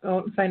on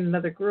out and find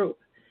another group.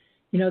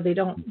 they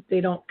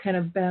don't kind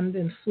of bend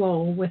and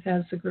flow with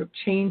as the group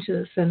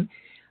changes. And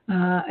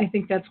I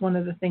think that's one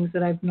of the things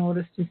that I've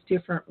noticed is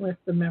different with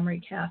the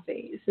memory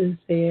cafes is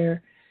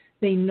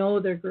they know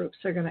their groups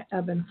are going to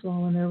ebb and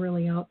flow, and they're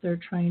really out there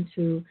trying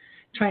to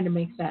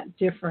make that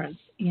difference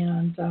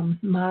and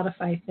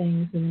modify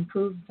things and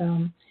improve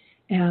them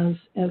as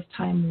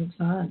time moves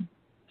on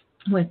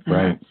with that.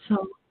 Right.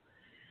 So,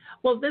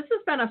 well, this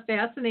has been a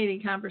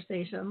fascinating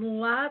conversation.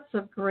 Lots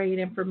of great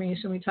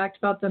information. We talked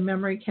about the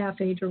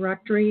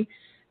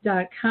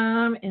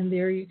MemoryCafeDirectory.com, and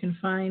there you can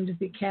find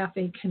the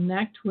Cafe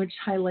Connect, which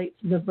highlights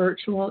the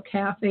virtual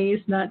cafes,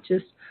 not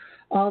just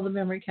all the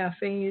memory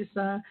cafes,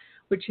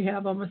 which you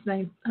have almost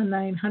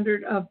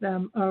 900 of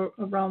them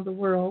around the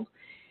world.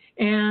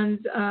 And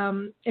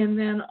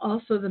then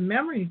also the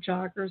memory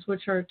joggers,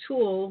 which are a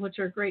tool, which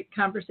are a great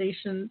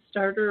conversation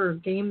starter or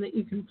game that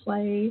you can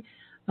play.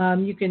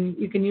 You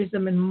can use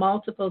them in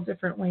multiple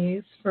different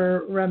ways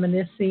for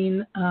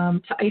reminiscing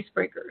to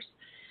icebreakers,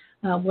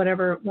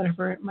 whatever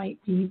it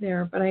might be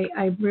there. But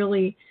I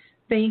really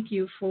thank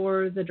you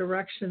for the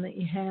direction that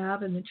you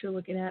have and that you're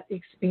looking at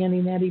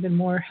expanding that even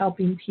more,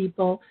 helping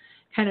people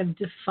kind of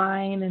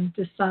define and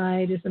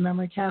decide is a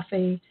memory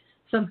cafe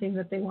something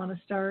that they want to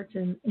start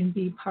and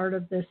be part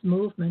of this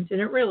movement. And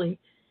it really,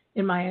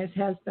 in my eyes,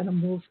 has been a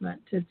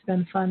movement. It's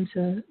been fun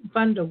to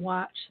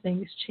watch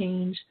things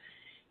change,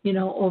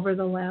 over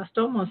the last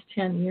almost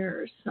 10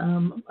 years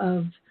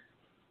of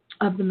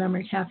the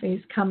memory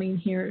cafes coming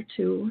here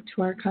to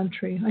our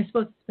country. I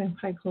suppose it's been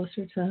probably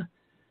closer to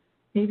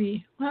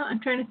maybe, well, I'm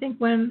trying to think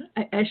when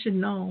I should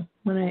know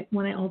when I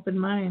opened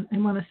mine. I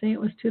want to say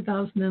it was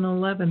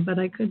 2011, but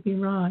I could be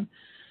wrong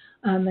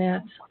on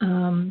that.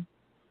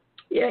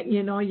 Yeah,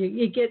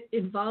 you get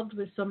involved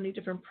with so many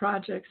different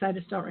projects. I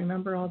just don't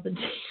remember all the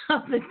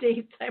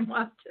dates. I'm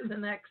off to the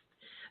next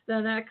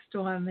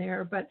one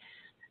there. But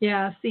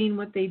yeah, seeing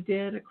what they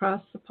did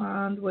across the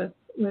pond with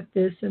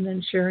this and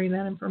then sharing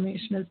that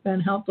information has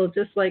been helpful.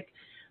 Just like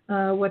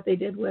what they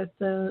did with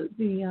the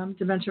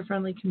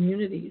dementia-friendly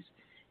communities.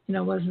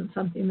 Wasn't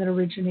something that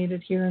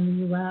originated here in the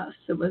U.S.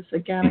 It was,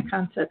 again, a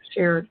concept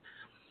shared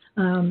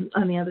on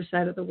the other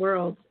side of the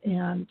world,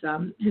 and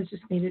has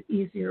just made it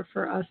easier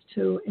for us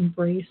to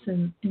embrace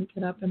and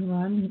get up and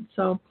run. And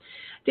so,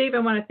 Dave, I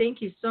want to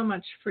thank you so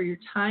much for your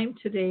time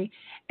today.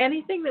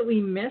 Anything that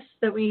we missed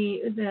that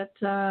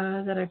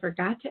I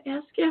forgot to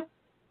ask you?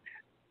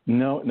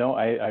 No,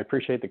 I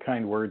appreciate the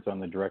kind words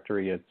on the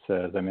directory. It's,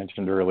 as I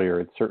mentioned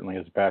earlier, it certainly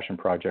is a passion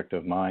project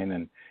of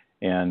mine,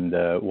 and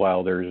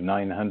while there's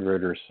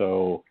 900 or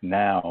so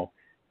now,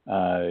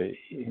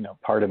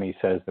 part of me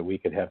says that we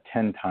could have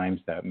 10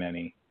 times that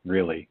many,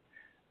 really.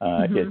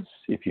 It's,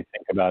 if you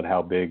think about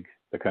how big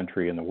the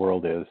country and the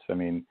world is, I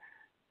mean,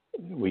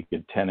 we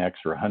could 10x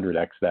or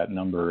 100x that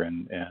number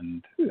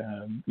and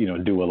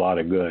do a lot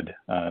of good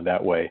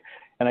that way.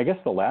 And I guess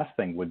the last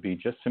thing would be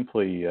just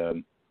simply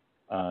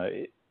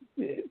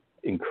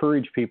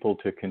encourage people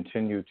to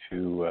continue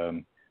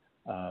to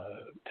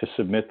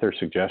submit their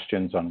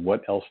suggestions on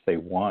what else they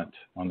want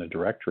on the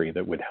directory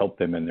that would help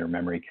them in their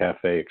memory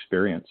cafe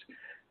experience.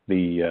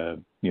 I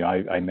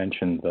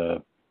mentioned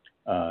the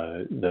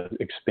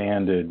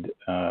expanded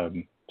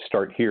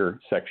Start Here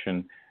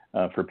section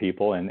for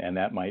people, and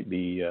that might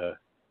be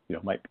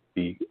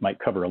might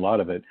cover a lot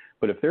of it.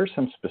 But if there's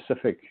some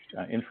specific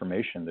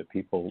information that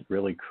people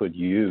really could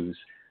use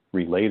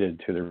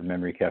related to their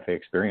memory cafe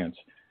experience,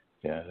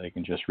 they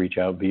can just reach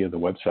out via the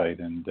website,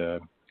 and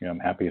I'm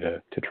happy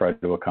to try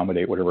to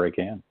accommodate whatever I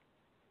can.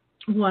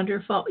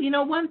 Wonderful.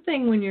 One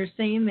thing when you're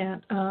saying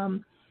that,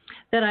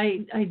 that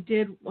I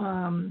did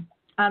on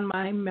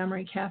my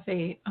Memory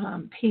Cafe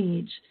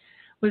page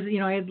was,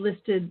 I had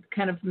listed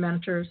kind of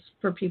mentors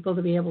for people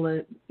to be able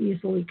to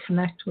easily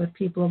connect with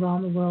people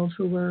around the world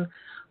who were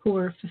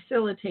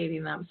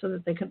facilitating them so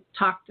that they could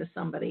talk to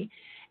somebody.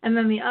 And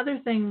then the other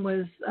thing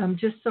was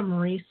just some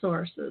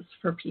resources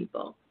for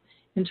people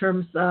in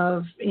terms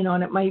of,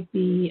 and it might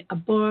be a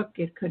book,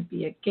 it could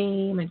be a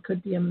game, it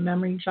could be a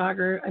memory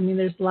jogger. I mean,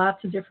 there's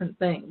lots of different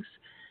things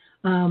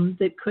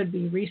that could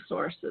be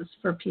resources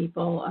for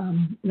people.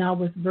 Now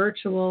with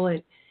virtual,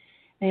 it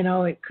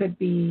could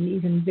be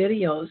even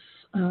videos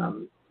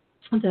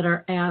that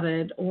are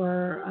added,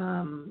 or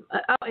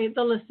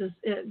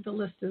the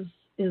list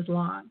is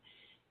long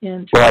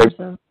in terms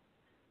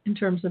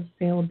of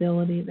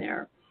availability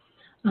there.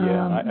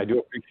 Yeah, I do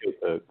appreciate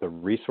the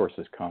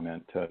resources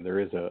comment. There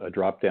is a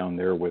drop down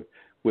there with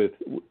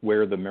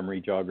where the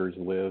memory joggers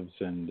lives,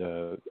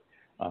 and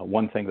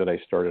one thing that I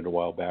started a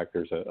while back,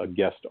 there's a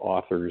guest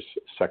authors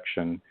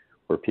section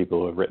where people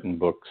who have written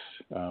books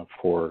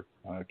for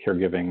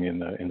caregiving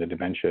in the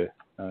dementia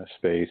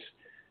space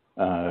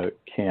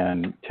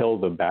can tell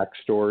the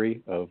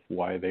backstory of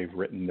why they've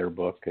written their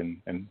book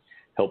and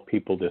help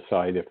people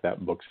decide if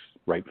that book's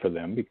right for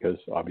them, because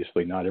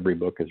obviously not every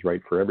book is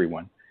right for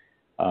everyone.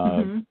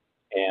 And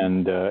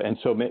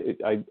so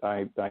I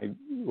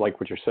like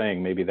what you're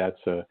saying. Maybe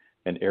that's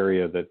an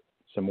area that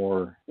some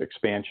more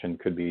expansion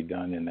could be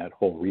done in that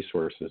whole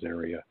resources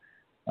area,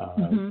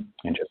 and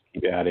just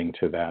keep adding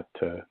to that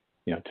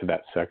to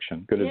that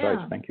section. Good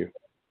advice. Thank you.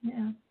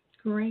 Yeah.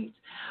 Great.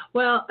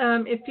 Well,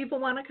 if people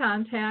want to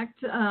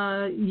contact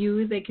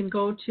you, they can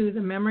go to the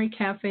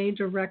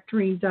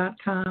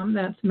memorycafedirectory.com.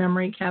 That's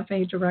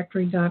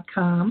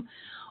memorycafedirectory.com.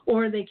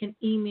 Or they can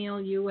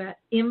email you at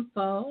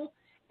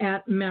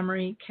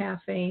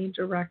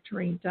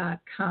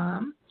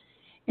info@memorycafedirectory.com.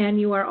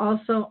 And you are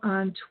also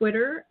on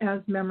Twitter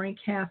as Memory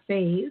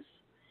Cafes.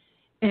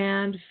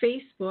 And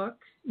Facebook,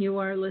 you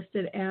are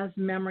listed as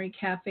Memory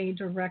Cafe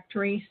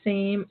Directory,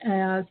 same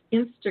as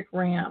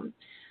Instagram.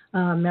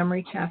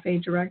 Memory Cafe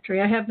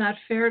Directory. I have not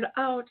fared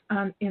out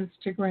on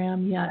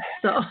Instagram yet,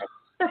 so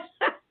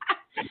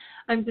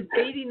I'm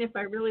debating if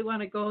I really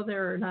want to go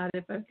there or not,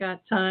 if I've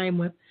got time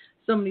with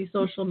so many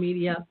social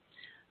media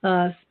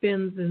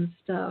spins and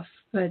stuff.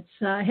 But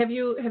have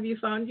you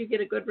found you get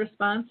a good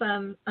response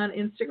on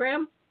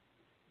Instagram?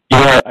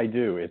 Yeah, I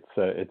do.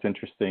 It's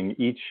interesting.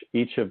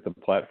 Each of the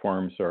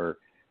platforms have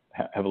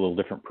a little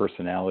different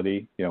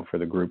personality, for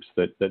the groups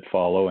that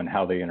follow and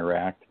how they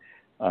interact.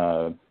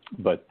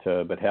 But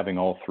having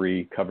all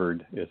three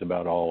covered is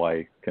about all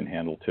I can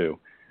handle too.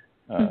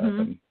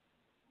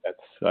 That's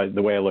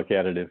the way I look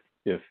at it.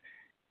 If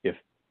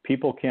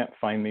people can't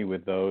find me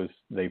with those,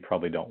 they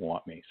probably don't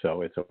want me.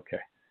 So it's okay.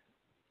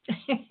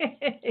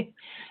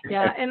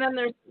 Yeah, and then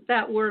there's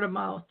that word of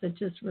mouth that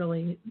just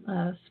really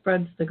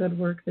spreads the good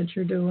work that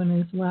you're doing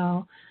as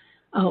well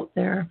out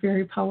there.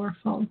 Very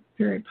powerful,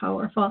 very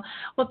powerful.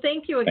 Well,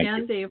 thank you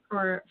again, Dave,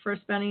 for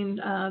spending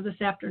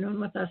this afternoon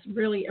with us.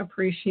 Really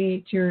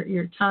appreciate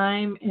your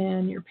time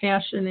and your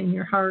passion and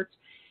your heart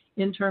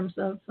in terms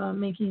of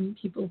making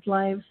people's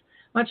lives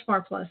much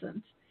more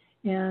pleasant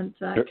and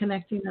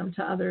connecting them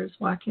to others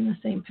walking the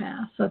same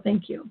path. So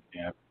thank you.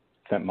 Yeah,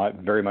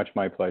 very much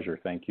my pleasure.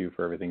 Thank you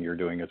for everything you're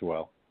doing as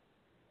well.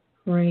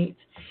 Great.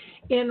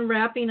 In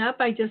wrapping up,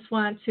 I just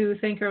want to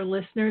thank our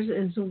listeners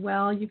as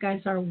well. You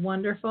guys are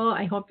wonderful.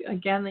 I hope,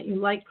 again, that you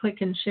like,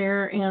 click, and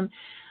share, and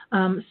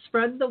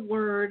spread the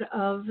word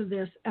of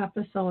this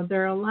episode.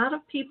 There are a lot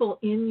of people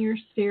in your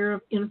sphere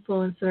of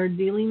influence that are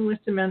dealing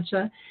with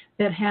dementia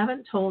that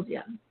haven't told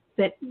you,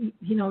 that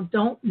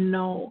don't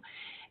know.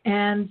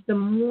 And the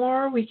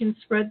more we can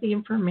spread the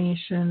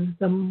information,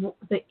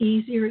 the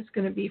easier it's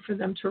going to be for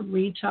them to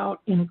reach out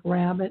and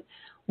grab it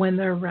when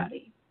they're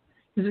ready.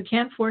 Because we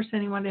can't force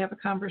anyone to have a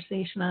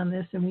conversation on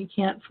this, and we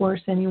can't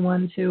force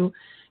anyone to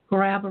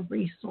grab a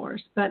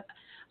resource. But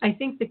I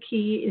think the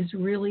key is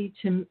really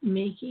to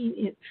making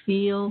it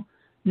feel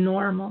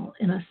normal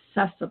and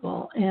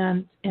accessible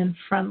and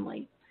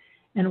friendly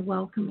and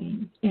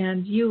welcoming.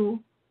 And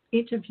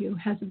each of you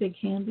has a big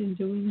hand in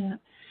doing that.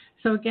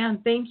 So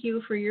again, thank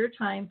you for your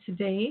time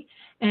today.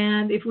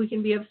 And if we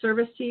can be of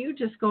service to you,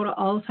 just go to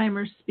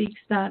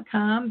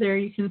alzheimersspeaks.com. There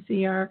you can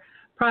see our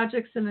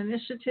projects and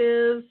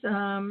initiatives.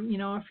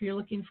 If you're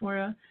looking for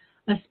a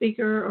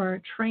speaker or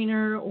a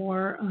trainer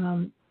or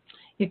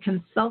a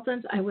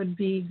consultant, I would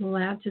be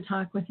glad to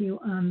talk with you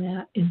on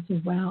that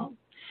as well.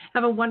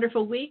 Have a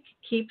wonderful week.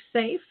 Keep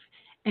safe.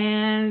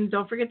 And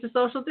don't forget to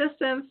social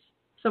distance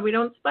so we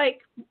don't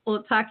spike.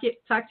 We'll talk to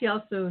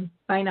y'all soon.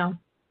 Bye now.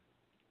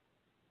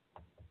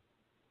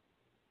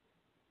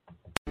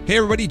 Hey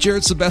everybody,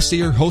 Jared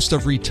Sebestier, host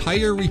of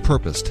Retire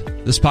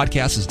Repurposed. This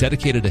podcast is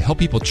dedicated to help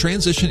people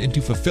transition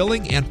into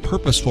fulfilling and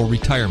purposeful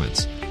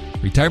retirements.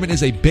 Retirement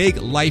is a big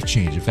life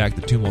change. In fact,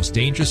 the two most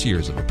dangerous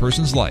years of a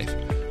person's life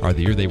are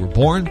the year they were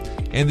born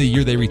and the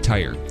year they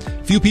retire.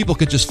 Few people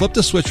can just flip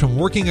the switch from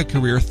working a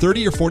career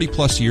 30 or 40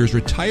 plus years,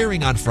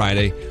 retiring on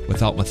Friday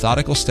without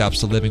methodical steps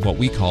to living what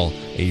we call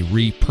a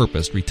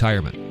repurposed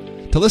retirement.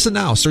 To listen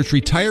now, search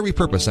Retire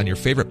Repurposed on your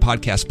favorite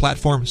podcast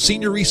platform,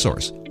 Senior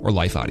Resource, or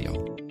Life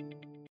Audio.